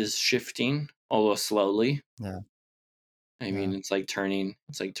drugs is shifting, although slowly. yeah, I mean, yeah, it's like turning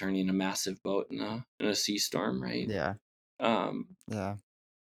a massive boat in a sea storm, right? yeah, Um, yeah,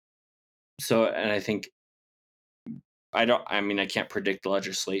 so, and I think I mean, I can't predict the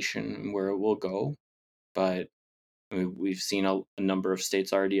legislation and where it will go, but I mean, we've seen a number of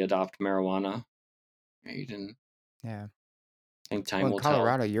states already adopt marijuana, right? And yeah. I think Well, time in will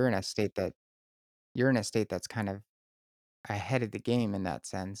tell. Colorado, you're in a state that's kind of ahead of the game in that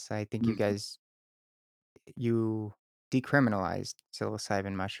sense. I think Mhm. you decriminalized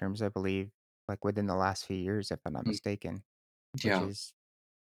psilocybin mushrooms, I believe, like within the last few years, if I'm not Mm, mistaken, which yeah. is,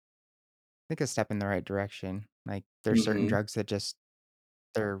 I think, a step in the right direction. Like, there's certain Mhm. drugs that just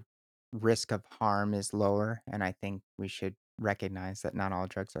their risk of harm is lower, and I think we should recognize that not all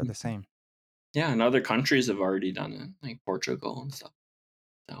drugs are the Mhm. same. Yeah, and other countries have already done it, like Portugal and stuff.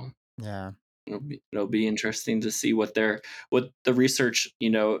 So Yeah. it'll be interesting to see what the research,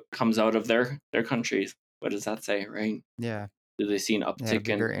 comes out of their countries. What does that say, right? Yeah. Do they see an Yeah. It'll uptick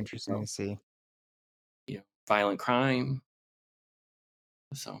be in, very interesting to see. violent crime?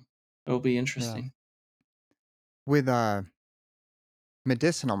 So it'll be Yeah. interesting. With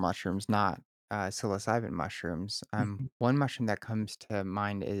medicinal mushrooms, not psilocybin mushrooms, Mhm, one mushroom that comes to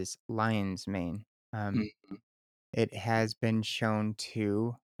mind is lion's mane. Um, mhm, it has been shown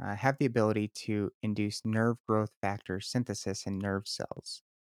to have the ability to induce nerve growth factor synthesis in nerve cells.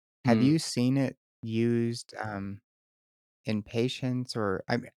 Have mm, you seen it used in patients, or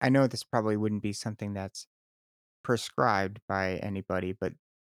I know this probably wouldn't be something that's prescribed by anybody, but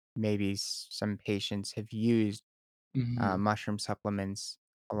maybe some patients have used mhm. mushroom supplements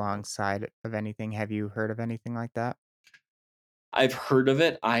alongside of anything. Have you heard of anything like that? I've heard of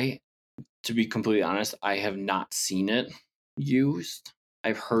it. To be completely honest, I have not seen it used.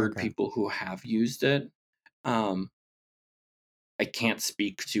 I've heard Okay. people who have used it. Um, I can't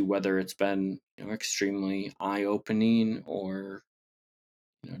speak to whether it's been, extremely eye-opening or,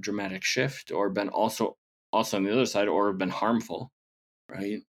 dramatic shift, or been also on the other side, or been harmful,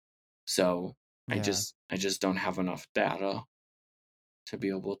 right? So Yeah. I just don't have enough data to be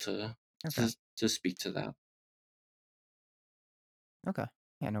able Okay. to speak to that. Okay.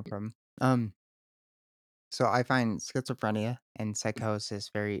 Yeah, no problem. So I find schizophrenia and psychosis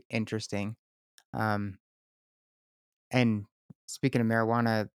very interesting. Um, and speaking of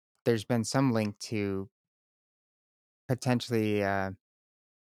marijuana, there's been some link to potentially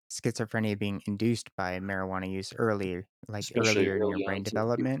schizophrenia being induced by marijuana use earlier, like Especially earlier in your early brain onset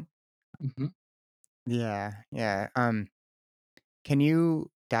people. development. Mhm. Yeah, yeah. Can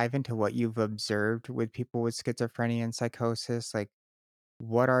you dive into what you've observed with people with schizophrenia and psychosis? Like,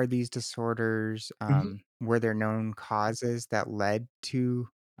 what are these disorders? Mhm. Were there known causes that led to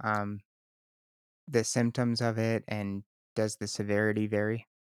um, the symptoms of it, and does the severity vary?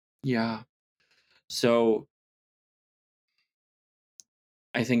 Yeah. So,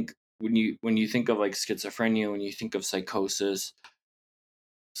 I think when you think of, like, schizophrenia, when you think of psychosis,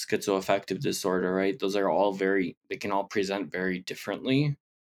 schizoaffective disorder, right? Those are all they can all present very differently.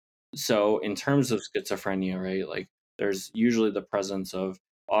 So, in terms of schizophrenia, right, like, there's usually the presence of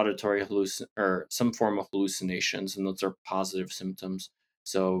auditory or some form of hallucinations, and those are positive symptoms.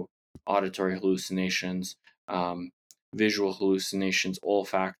 So, auditory hallucinations, um, visual hallucinations,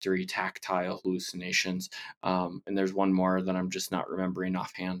 olfactory, tactile hallucinations, and there's one more that I'm just not remembering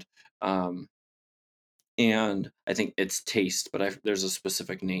offhand. Um, and I think it's taste, but there's a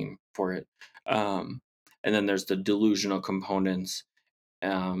specific name for it. Um, and then there's the delusional components,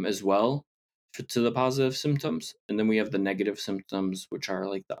 as well, to the positive symptoms. And then we have the negative symptoms, which are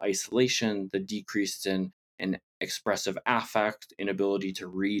like the isolation, the decrease in expressive affect, inability to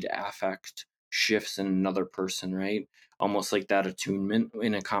read affect, shifts in another person, right? Almost like that attunement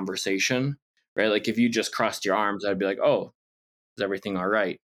in a conversation, right? Like if you just crossed your arms, I'd be like, oh, is everything all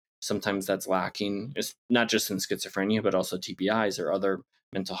right? Sometimes that's lacking. It's not just in schizophrenia, but also TBIs or other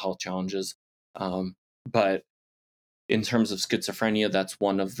mental health challenges. But in terms of schizophrenia, that's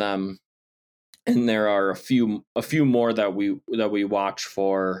one of them, and there are a few more that we watch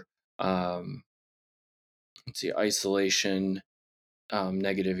for. Um, let's see, isolation,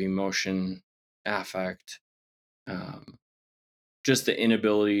 negative emotion, affect, um, just the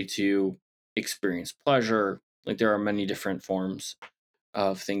inability to experience pleasure. Like there are many different forms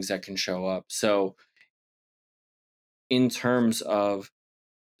of things that can show up. So, in terms of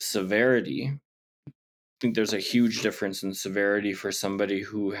severity, I think there's a huge difference in severity for somebody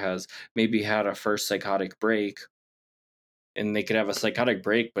who has maybe had a first psychotic break, and they could have a psychotic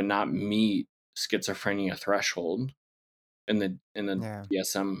break but not meet schizophrenia threshold in the Yeah,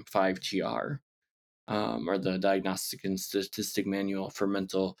 DSM-5 TR, or the Diagnostic and Statistic Manual for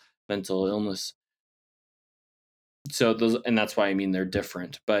mental illness. So those, and that's why I mean they're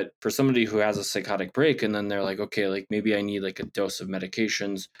different. But for somebody who has a psychotic break and then they're like, okay, like maybe I need like a dose of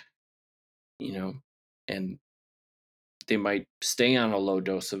medications, you know, and they might stay on a low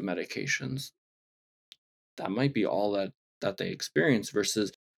dose of medications. That might be all that they experience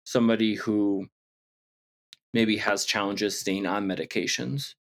versus somebody who maybe has challenges staying on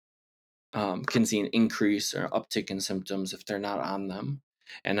medications, can see an increase or uptick in symptoms if they're not on them.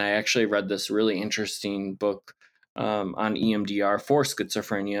 And I actually read this really interesting book, on EMDR for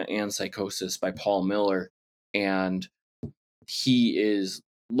schizophrenia and psychosis by Paul Miller. And he is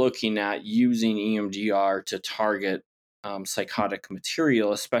looking at using EMDR to target, psychotic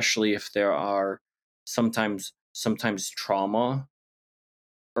material, especially if there are sometimes trauma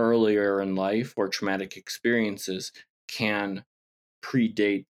earlier in life or traumatic experiences can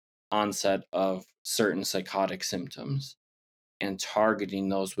predate onset of certain psychotic symptoms, and targeting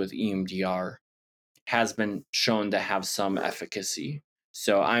those with EMDR has been shown to have some efficacy.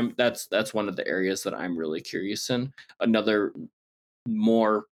 So that's one of the areas that I'm really curious in. Another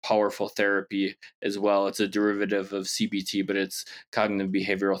more powerful therapy as well. It's a derivative of CBT, but it's cognitive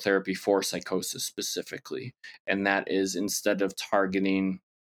behavioral therapy for psychosis specifically. And that is instead of targeting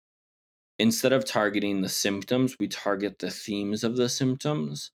the symptoms, we target the themes of the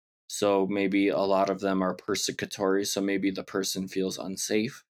symptoms. So maybe a lot of them are persecutory, so maybe the person feels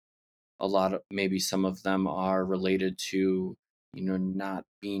unsafe. Maybe some of them are related to, not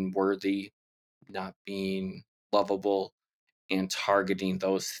being worthy, not being lovable, and targeting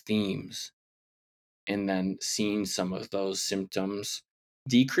those themes, and then seeing some of those symptoms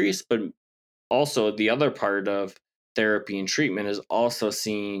decrease. But also, the other part of therapy and treatment is also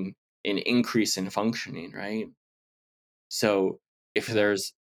seeing an increase in functioning, right? So, if Yeah.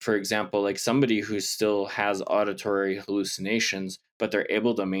 there's, for example, like somebody who still has auditory hallucinations, but they're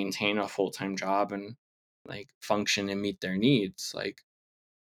able to maintain a full time job and like function and meet their needs, like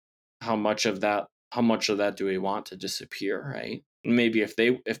how much of that do we want to disappear, right? Maybe if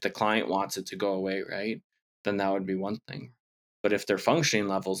the client wants it to go away, right, then that would be one thing. But if their functioning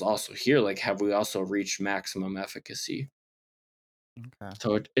levels also here, like, have we also reached maximum efficacy? Okay.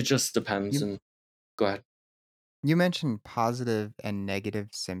 So it just depends. You And go ahead. you mentioned positive and negative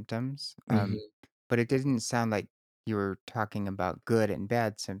symptoms, Hmm. but it didn't sound like you were talking about good and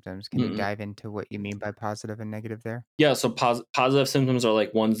bad symptoms. Can you dive into what you mean by positive and negative there? Yeah, so positive symptoms are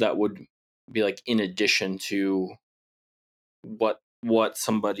like ones that would be like in addition to what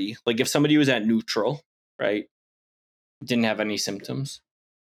somebody, like if somebody was at neutral, right, didn't have any symptoms,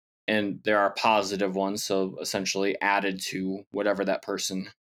 and there are positive ones, so essentially added to whatever that person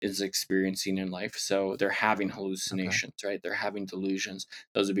is experiencing in life. So they're having Okay. hallucinations, right? They're having delusions.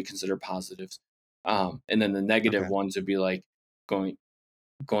 Those would be considered positives. And then the Okay. negative ones would be like going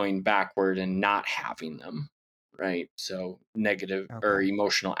going backward and not having them, right? So negative or Okay.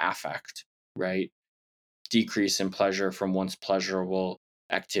 emotional affect, right? Decrease in pleasure from once pleasurable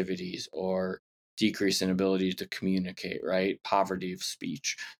activities, or decrease in ability to communicate, right? Poverty of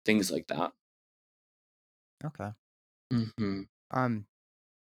speech, things like that. Okay. Mhm. Um,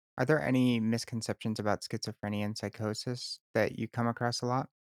 are there any misconceptions about schizophrenia and psychosis that you come across a lot?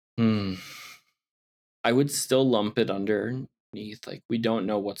 Hmm. I would still lump it underneath, like, we don't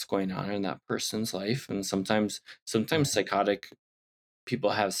know what's going on in that person's life, and sometimes Yeah. psychotic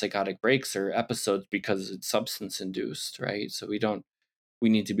people have psychotic breaks or episodes because it's substance induced, right? So we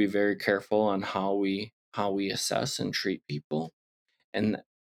need to be very careful on how we assess and treat people. And I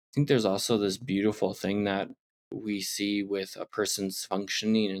think there's also this beautiful thing that we see with a person's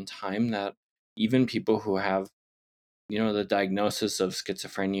functioning in time, that even people who have, the diagnosis of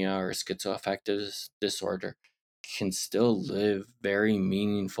schizophrenia or schizoaffective disorder can still live very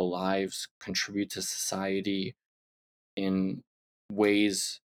meaningful lives, contribute to society in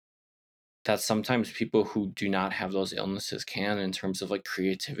ways that sometimes people who do not have those illnesses can, in terms of like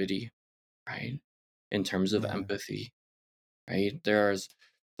creativity, right? In terms of Yeah. empathy, right? There's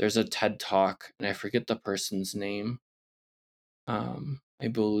a TED talk, and I forget the person's name. I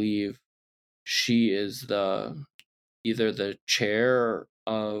believe she is the either the chair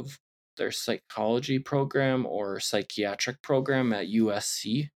of their psychology program or psychiatric program at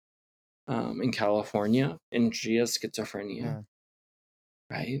USC, in California, and she has schizophrenia, Yeah.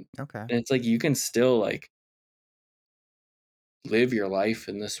 right? Okay. And it's like you can still like live your life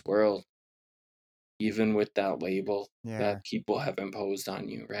in this world even with that label Yeah. that people have imposed on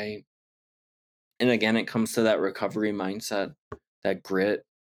you, right? And again, it comes to that recovery mindset, that grit,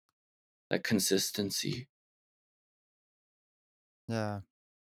 that consistency. Yeah.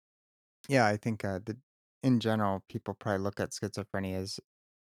 Yeah. I think in general, people probably look at schizophrenia as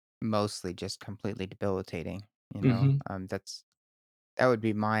mostly just completely debilitating. Mhm, That would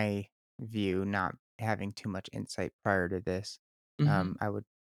be my view, not having too much insight prior to this. mhm. I would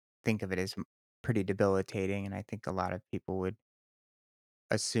think of it as pretty debilitating, and I think a lot of people would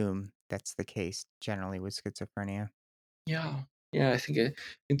assume that's the case generally with schizophrenia. Yeah. Yeah, I think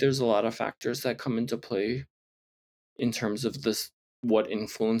there's a lot of factors that come into play in terms of this, what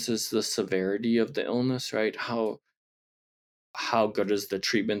influences the severity of the illness, right? How good is the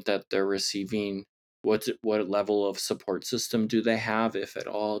treatment that they're receiving? What level of support system do they have, if at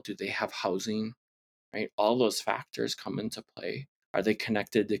all? Do they have housing? Right? All those factors come into play. Are they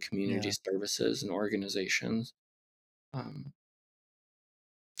connected to community Yeah. services and organizations? Um,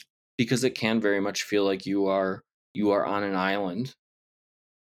 because it can very much feel like you are on an island,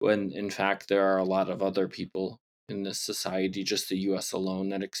 when in fact there are a lot of other people in this society, just the US alone,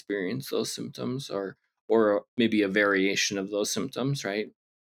 that experience those symptoms, or maybe a variation of those symptoms, right?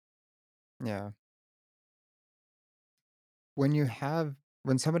 Yeah. When you have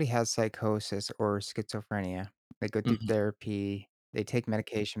when somebody has psychosis or schizophrenia, they go through Mhm. therapy, they take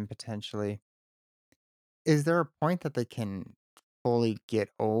medication potentially. Is there a point that they can fully get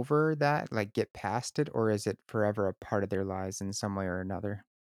over that, like get past it, or is it forever a part of their lives in some way or another?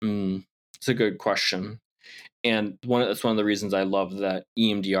 Mm, it's a good question. And that's one of the reasons I love that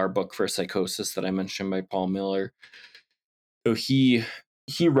EMDR book for psychosis that I mentioned by Paul Miller. So he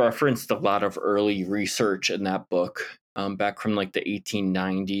referenced a lot of early research in that book, back from like the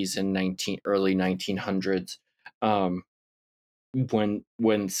 1890s and 1900s, um, when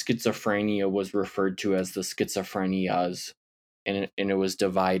schizophrenia was referred to as the schizophrenias, and it was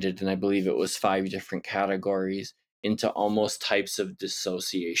divided, and I believe it was five different categories into almost types of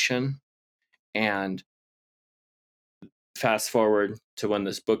dissociation. And fast forward to when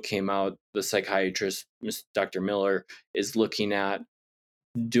this book came out, the psychiatrist, Dr. Miller, is looking at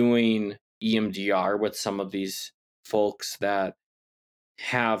doing EMDR with some of these folks that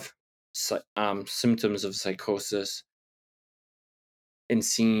have symptoms of psychosis, and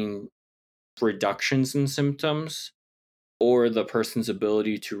seeing reductions in symptoms, or the person's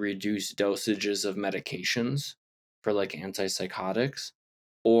ability to reduce dosages of medications for like antipsychotics,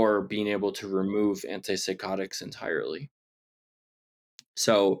 or being able to remove antipsychotics entirely.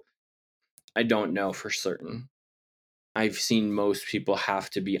 So I don't know for certain. I've seen most people have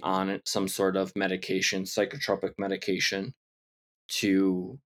to be on some sort of medication, psychotropic medication,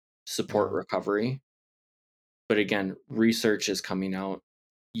 to support Yeah. recovery. But again, research is coming out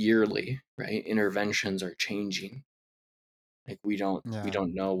yearly, right? Interventions are changing. Like we Yeah.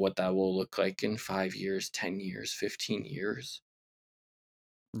 don't know what that will look like in 5 years, 10 years, 15 years.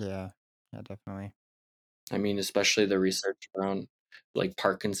 Yeah. Yeah, definitely. I mean, especially the research around like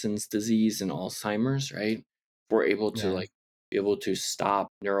Parkinson's disease and Alzheimer's, right? We're able to Yeah. like be able to stop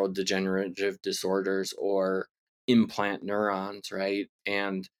neurodegenerative disorders or implant neurons, right?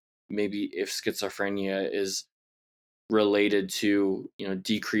 And maybe if schizophrenia is related to,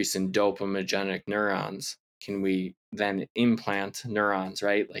 decrease in dopaminergic neurons, can we then implant neurons,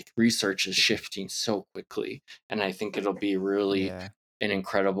 right? Like research is shifting so quickly, and I think it'll be really Yeah. an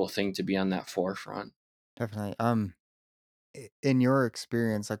incredible thing to be on that forefront. Definitely. In your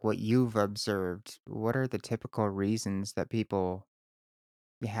experience, like what you've observed, what are the typical reasons that people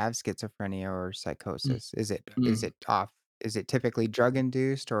have schizophrenia or Mm, psychosis? Is mm. it off? Is it typically drug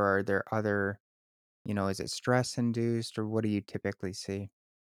induced, or are there other, is it stress induced, or what do you typically see?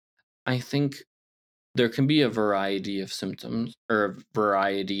 I think there can be a variety of symptoms, or a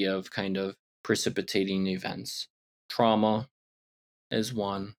variety of kind of precipitating events. Trauma is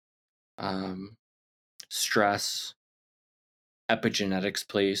one. Um, Stress, epigenetics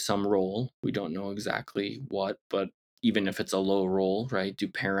plays some role. We don't know exactly what, but even if it's a low role, right? Do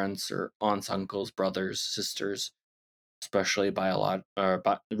parents or aunts, uncles, brothers, sisters, especially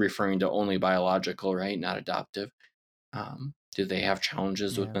referring to only biological, right, not adoptive, do they have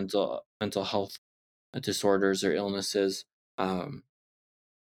challenges with Yeah. mental health disorders or illnesses? Um,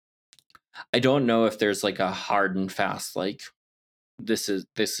 I don't know if there's like a hard and fast like this is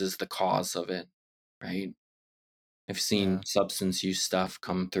the cause of it, right? I've seen Yeah. substance use stuff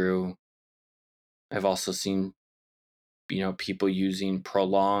come through. I've also seen, people using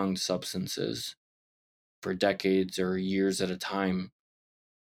prolonged substances for decades or years at a time,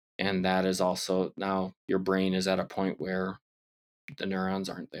 and that is also now your brain is at a point where the neurons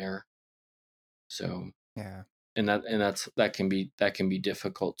aren't there. So, Yeah. that can be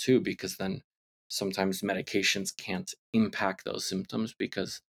difficult too, because then sometimes medications can't impact those symptoms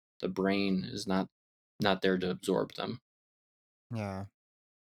because the brain is not there to absorb them. Yeah.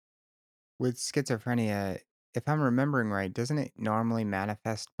 With schizophrenia, if I'm remembering right, doesn't it normally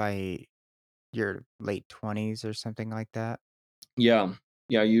manifest by your late 20s or something like that? Yeah.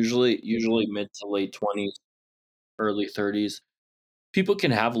 Yeah, usually mid to late 20s, early 30s. People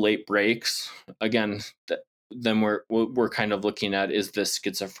can have late breaks. Again, then we're kind of looking at, is this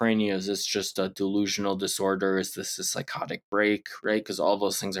schizophrenia? Is this just a delusional disorder? Is this a psychotic break? Right? Because all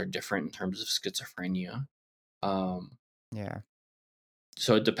those things are different in terms of schizophrenia. Um, Yeah.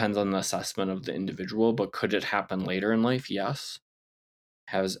 so it depends on the assessment of the individual. But could it happen later in life? Yes.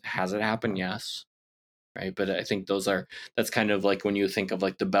 Has it happened? Wow. Yes. Right. But I think that's kind of like when you think of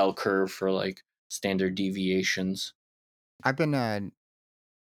like the bell curve for like standard deviations. I've been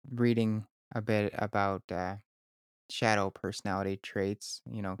reading a bit about shadow personality traits,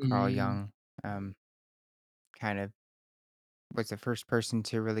 Carl Mm, Jung, kind of. was the first person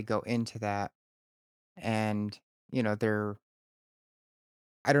to really go into that, and, they're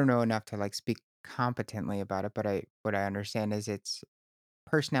I don't know enough to, like, speak competently about it, but what I understand is it's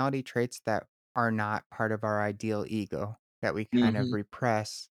personality traits that are not part of our ideal ego that we kind of Mhm,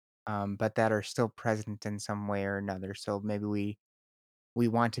 repress, but that are still present in some way or another. So maybe we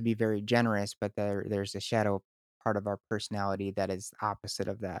want to be very generous, but there's a shadow part of our personality that is opposite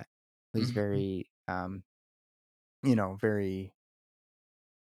of that, who's mhm, very very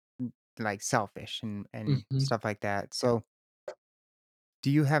like selfish and mhm. stuff like that. So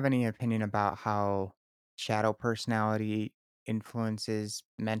do you have any opinion about how shadow personality influences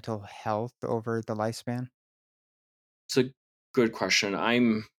mental health over the lifespan? It's a good question. I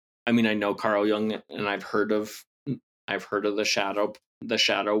mean, I know Carl Jung and I've heard of the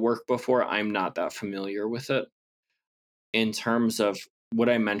shadow work before. I'm not that familiar with it. In terms of what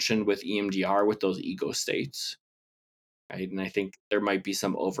I mentioned with EMDR with those ego states, right? And I think there might be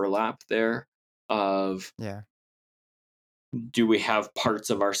some overlap there of Yeah. do we have parts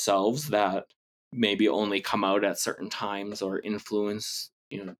of ourselves that maybe only come out at certain times or influence,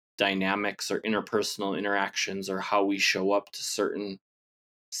 dynamics or interpersonal interactions or how we show up to certain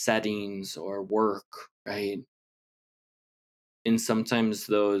settings or work, right? And sometimes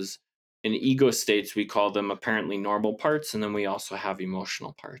those in ego states, we call them apparently normal parts. And then we also have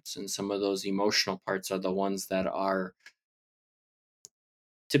emotional parts. And some of those emotional parts are the ones that are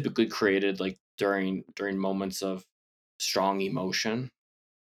typically created like during moments of strong emotion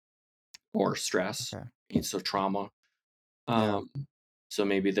or stress. Okay. And so trauma. Yeah. Um, so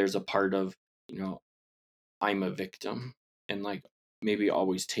maybe there's a part of, you know, I'm a victim and like maybe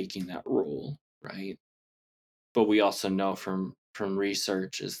always taking that role, right? But we also know from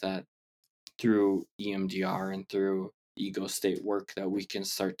research is that through EMDR and through ego state work that we can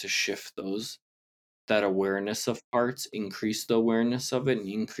start to shift those that awareness of parts, increase the awareness of it, and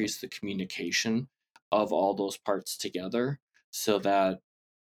increase the communication of all those parts together so that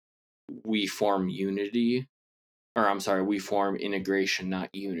we form unity, or I'm sorry, we form integration,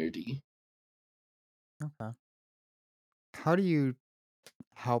 not unity. Okay. How do you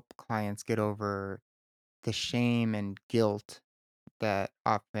help clients get over the shame and guilt that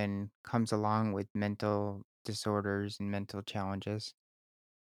often comes along with mental disorders and mental challenges?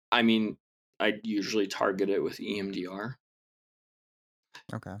 I mean, I usually target it with EMDR.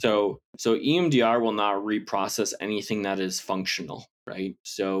 Okay. So EMDR will not reprocess anything that is functional, right?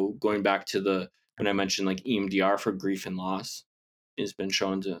 So going back to the when I Okay. mentioned like EMDR for grief and loss has been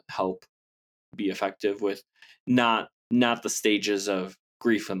shown to help be effective with not the stages of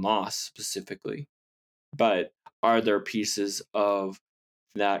grief and loss specifically, but are there pieces of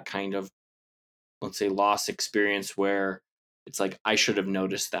that kind of, let's say, loss experience where it's like I should have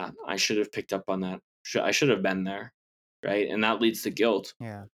noticed that, I should have picked up on that, I should have been there, right? And that leads to guilt,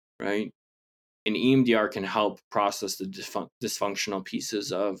 Yeah. right? And EMDR can help process the dysfunctional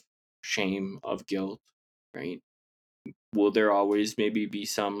pieces of shame, of guilt, right? Will there always maybe be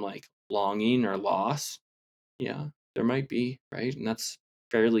some like longing or loss? Yeah, there might be, right? And that's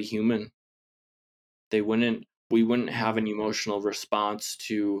fairly human. We wouldn't have Yeah. an emotional response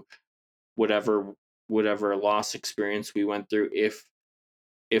to whatever whatever loss experience we went through if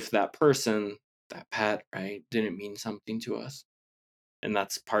that person, that pet, right, didn't mean something to us. And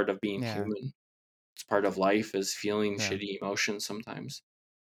that's part of being Yeah. human. It's part of life is feeling Yeah. shitty emotions sometimes.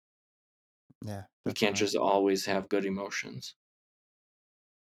 Yeah. We can't Definitely. just always have good emotions.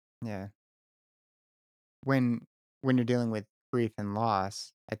 Yeah. When you're dealing with grief and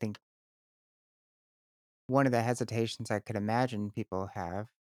loss, I think one of the hesitations I could imagine people have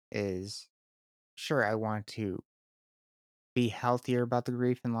is, sure, I want to be healthier about the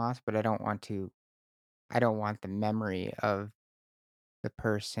grief and loss, but I don't want the memory of the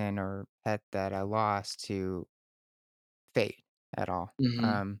person or pet that I lost to fade at all.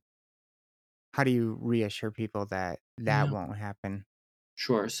 Mhm. How do you reassure people that that Yeah. won't happen?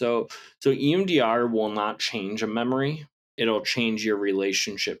 Sure. So EMDR will not change a memory. It'll change your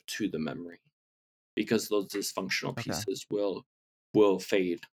relationship to the memory because those dysfunctional Okay. pieces will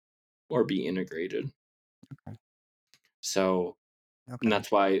fade or be integrated. Okay. So and Okay.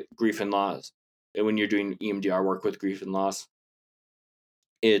 that's why grief and loss and when you're doing EMDR work with grief and loss,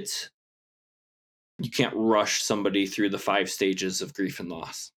 it's you can't rush somebody through the 5 stages of grief and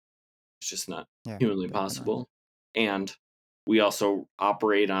loss. It's just not Yeah, humanly definitely. possible. And we also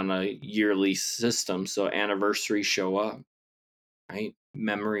operate on a yearly system, so anniversaries show up, right?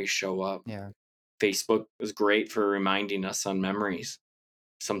 Memories show up. Yeah. Facebook is great for reminding us on memories.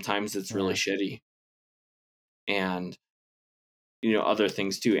 Sometimes it's really Yeah. shitty. And other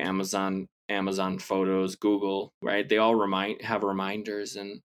things too. Amazon Photos, Google, right? They all have reminders,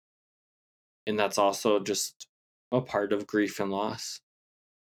 and that's also just a part of grief and loss.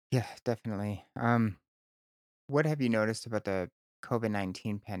 Yeah, definitely. What have you noticed about the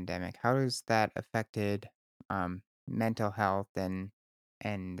COVID-19 pandemic? How has that affected mental health and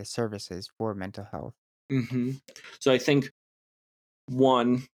the services for mental health? hmm So I think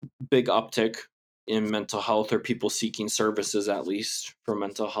one big uptick in mental health or people seeking services, at least for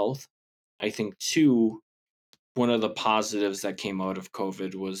mental health. I think two, one of the positives that came out of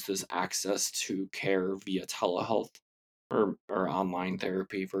COVID was this access to care via telehealth or online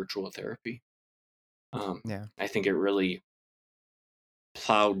therapy, virtual therapy. Um, Yeah, I think it really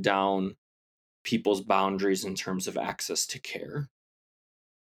plowed down people's boundaries in terms of access to care.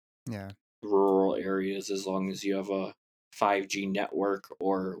 yeah, Rural areas, as long as you have a 5G network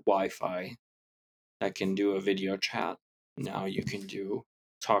or Wi Fi that can do a video chat, now you can do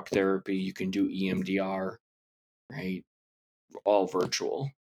talk therapy, you can do EMDR, right? All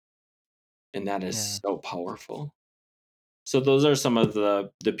virtual. And that is yeah, so powerful. So those are some of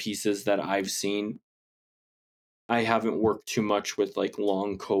the pieces that I've seen. I haven't worked too much with like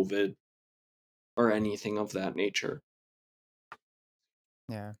long COVID or anything of that nature.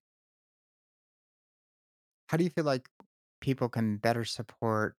 yeah. How do you feel like people can better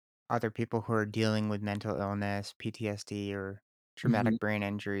support other people who are dealing with mental illness, PTSD, or Mhm. traumatic brain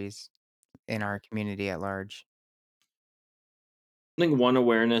injuries in our community at large? I think one,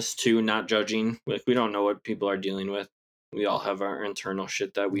 awareness, two, not judging. Like we don't know what people are dealing with. We all have our internal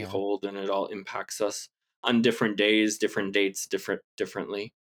shit that we Yeah, hold and it all impacts us on different days, different dates,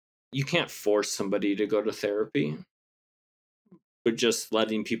 differently. You can't force somebody to go to therapy, but just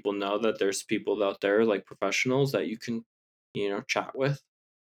letting people know that there's people out there like professionals that you can, chat with,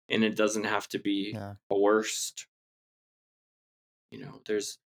 and it doesn't have to be yeah, coerced.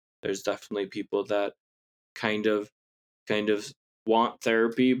 There's definitely people that kind of kind of want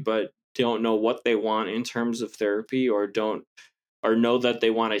therapy but don't know what they want in terms of therapy, or don't or know that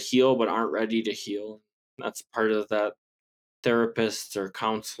they want to heal but aren't ready to heal. That's part of that therapist or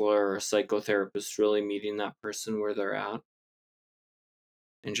counselor or psychotherapist really meeting that person where they're at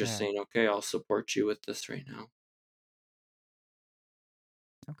and just yeah. saying, okay, I'll support you with this right now.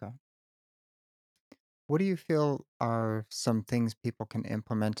 Okay. What do you feel are some things people can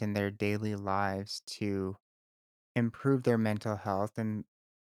implement in their daily lives to improve their mental health and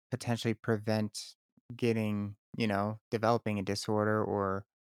potentially prevent developing a disorder or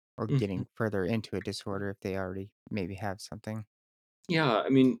Mhm. getting further into a disorder if they already maybe have something? Yeah, I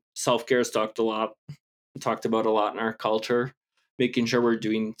mean, self-care is talked about a lot in our culture, making sure we're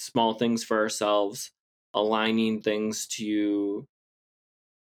doing small things for ourselves, aligning things to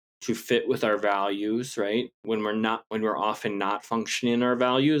fit with our values, right? When we're often not functioning in our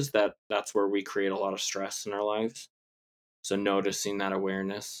values, that's where we create a lot of stress in our lives. So noticing that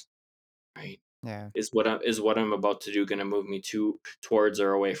awareness, right, Yeah, is what I'm about to do going to move me towards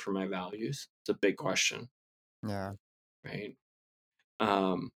or away from my values? It's a big question, yeah, right?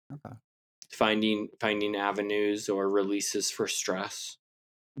 Um, okay, finding avenues or releases for stress,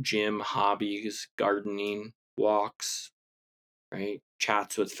 gym, hobbies, gardening, walks, right?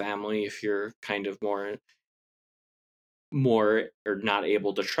 Chats with family if you're kind of more or not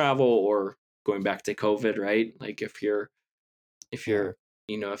able to travel, or going back to COVID, right? Like if yeah, you're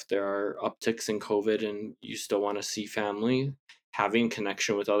if there are upticks in COVID and you still want to see family, having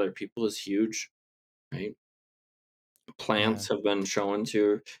connection with other people is huge, right? yeah, Plants have been shown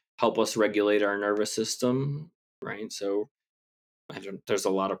to help us regulate our nervous system, right? So there's a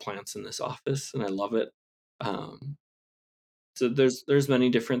lot of plants in this office and I love it. Um, So there's many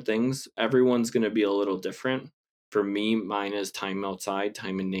different things. Everyone's gonna be a little different. For me, mine is time outside,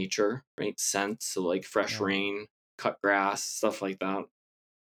 time in nature, right? Scents, so like fresh yeah, rain, cut grass, stuff like that.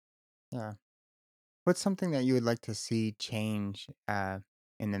 yeah. What's something that you would like to see change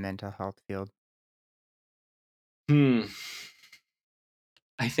in the mental health field? Hmm.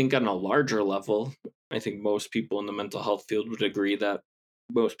 I think on a larger level, I think most people in the mental health field would agree that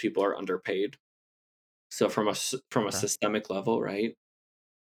most people are underpaid. So from a Okay, systemic level, right?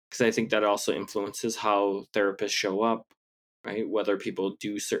 Because I think that also influences how therapists show up, right? Whether people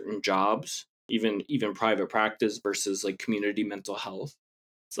do certain jobs, even private practice versus like community mental health.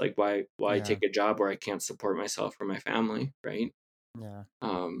 It's like why yeah, take a job where I can't support myself or my family, right? yeah,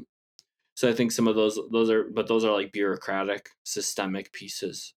 Um, so I think some of those are like bureaucratic, systemic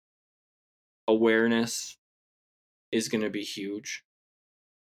pieces. Awareness is going to be huge,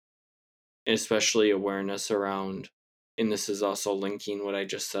 especially awareness around, and this is also linking what I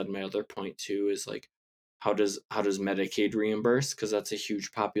just said, my other point too, is like how does Medicaid reimburse, because that's a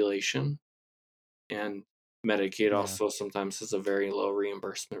huge population. and Medicaid Yeah. also sometimes has a very low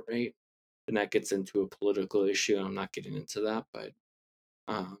reimbursement rate, and that gets into a political issue. I'm not getting into that, but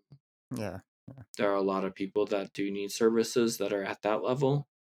um, Yeah. Yeah. there are a lot of people that do need services that are at that level,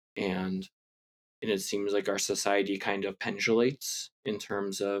 and it seems like our society kind of pendulates in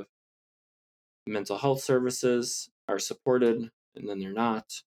terms of mental health services are supported and then they're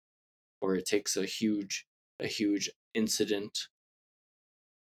not, or it takes a huge incident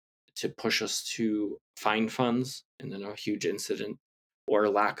to push us to find funds, and then a huge incident or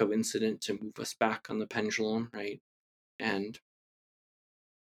lack of incident to move us back on the pendulum, right? And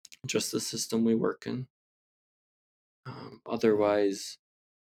just the system we work in. Yeah. Otherwise,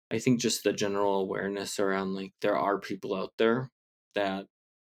 I think just the general awareness around like there are people out there that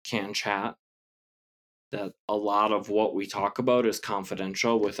can chat, that a lot of what we talk about is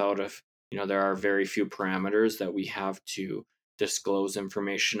confidential without there are very few parameters that we have to disclose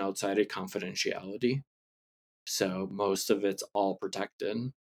information outside of confidentiality. So most of it's all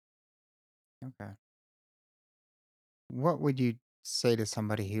protected. Okay. What would you say to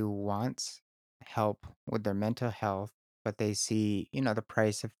somebody who wants help with their mental health, but they see, the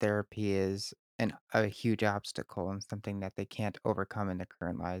price of therapy is a huge obstacle and something that they can't overcome in their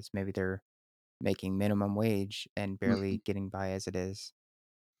current lives? Maybe they're making minimum wage and barely Mhm. getting by as it is.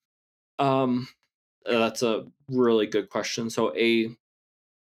 Um, that's a really good question. So,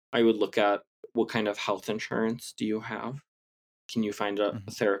 I would look at what kind of health insurance do you have? Can you find a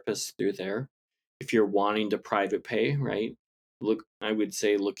Mhm. therapist through there? If you're wanting to private pay, right? I would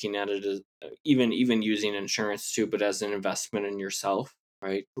say looking at it as even using insurance too, but as an investment in yourself,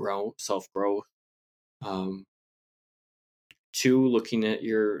 right? Self growth. Um, Two, looking at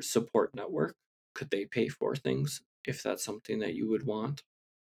your support network. Could they pay for things if that's something that you would want,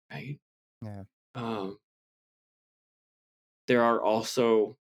 right? Yeah. Um, there are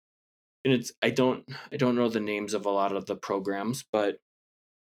also, and I don't know the names of a lot of the programs, but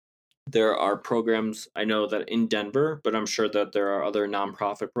there are programs I know that in Denver, but I'm sure that there are other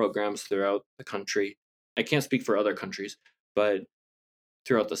nonprofit programs throughout the country. I can't speak for other countries, but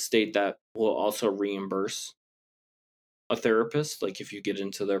throughout the state that will also reimburse a therapist, like if you get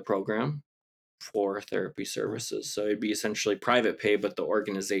into their program for therapy Yeah. services. So it'd be essentially private pay, but the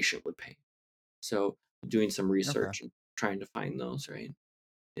organization would pay. So doing some Okay. research and trying to find those, right,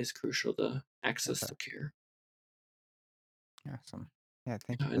 is crucial to access Okay. to care. Awesome. Yeah.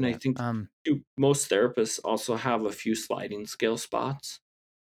 Thank you for And I that. think most therapists also have a few sliding scale spots.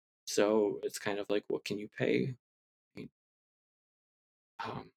 So it's kind of like, what can you pay? Right?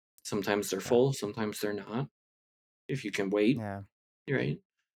 Um, Sometimes they're Okay. full, sometimes they're not. If you can wait, Yeah. right?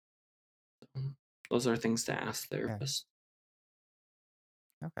 Um, those are things to ask Yeah. therapists.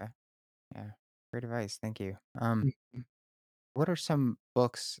 Okay. Yeah. Great advice. Thank you. Mhm. What are some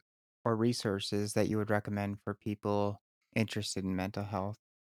books or resources that you would recommend for people interested in mental health?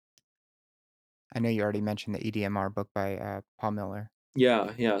 I know you already mentioned the EDMR book by Paul Miller.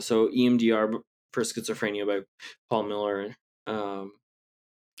 Yeah, yeah. So EMDR for schizophrenia by Paul Miller. Um,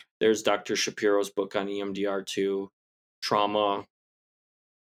 there's Dr. Shapiro's book on EMDR too. Trauma.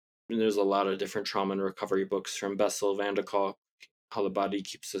 And there's a lot of different trauma and recovery books from Bessel van der Kolk, How the Body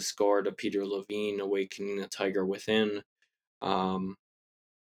Keeps the Score, to Peter Levine, Awakening the Tiger Within. Um,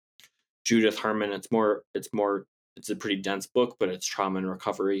 Judith Harmon. It's a pretty dense book, but it's trauma and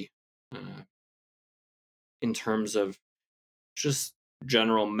recovery. Uh, in terms of just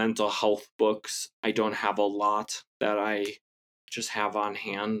general mental health books, I don't have a lot that I just have on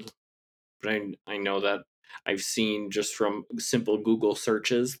hand, but I know that I've seen just from simple Google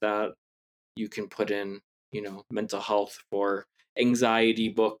searches that you can put in, mental health for anxiety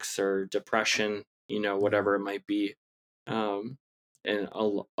books or depression, Yeah. whatever it might be. Um, and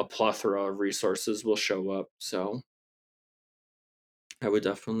a plethora of resources will show up. So I would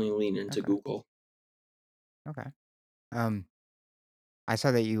definitely lean into Okay. Google. Okay. Um, I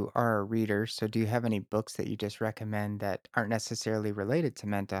saw that you are a reader, so do you have any books that you just recommend that aren't necessarily related to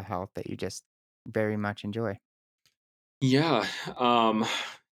mental health that you just very much enjoy? Yeah, um,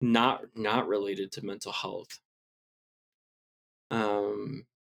 not related to mental health. Um,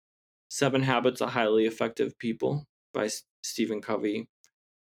 Seven Habits of Highly Effective People by Stephen Covey.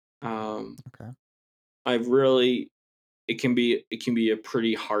 Um, Okay. I've really it can be a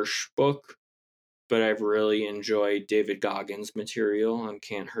pretty harsh book, but I've really enjoyed David Goggins' material on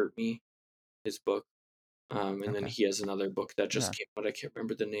Can't Hurt Me, his book. And then Okay. he has another book that just Yeah. came out. I can't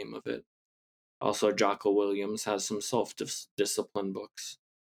remember the name of it. Also, Jocko Williams has some self discipline books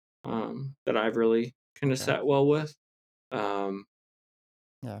that I've really kind of Okay. sat well with. Um,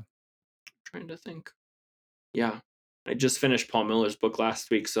 Yeah. Trying to think. Yeah. I just finished Paul Miller's book last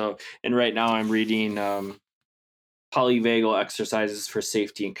week, and right now I'm reading Polyvagal Exercises for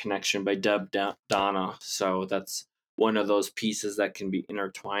Safety and Connection by Donna. So that's one of those pieces that can be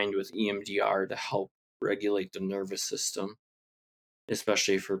intertwined with EMDR to help regulate the nervous system,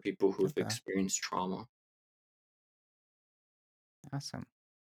 especially for people who've Okay. experienced trauma. Awesome.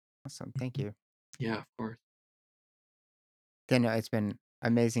 Awesome. Thank you. Yeah, of course. Daniel, it's been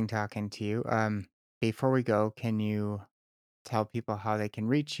amazing talking to you. Before we go, can you tell people how they can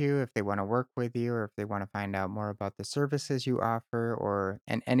reach you if they want to work with you or if they want to find out more about the services you offer or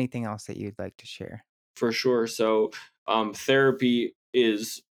and anything else that you'd like to share? For sure. Therapy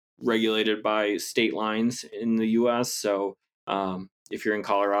is regulated by state lines in the US. If you're in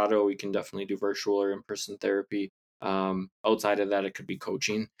Colorado, we can definitely do virtual or in person therapy. Outside of that, it could be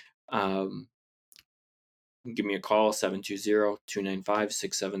coaching. Um, Give me a call,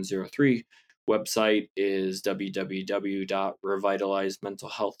 720-295-6703. Website is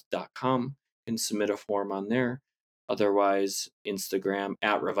www.revitalizementalhealth.com. You can submit a form on there. Otherwise, Instagram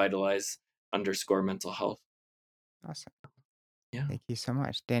at revitalize_mental health. Awesome. Yeah. Thank you so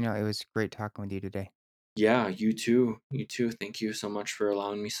much. Daniel, it was great talking with you today. Yeah, you too. You too. Thank you so much for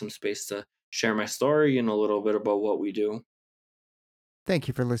allowing me some space to share my story and a little bit about what we do. Thank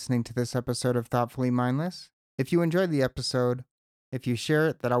you for listening to this episode of Thoughtfully Mindless. If you enjoyed the episode, if you share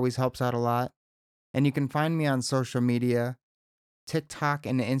it, that always helps out a lot. And you can find me on social media, TikTok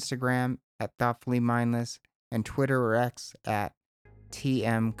and Instagram at Thoughtfully Mindless, and Twitter or X at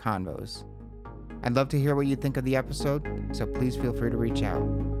TM Convos. I'd love to hear what you think of the episode, so please feel free to reach out.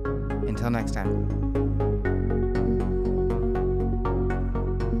 Until next time.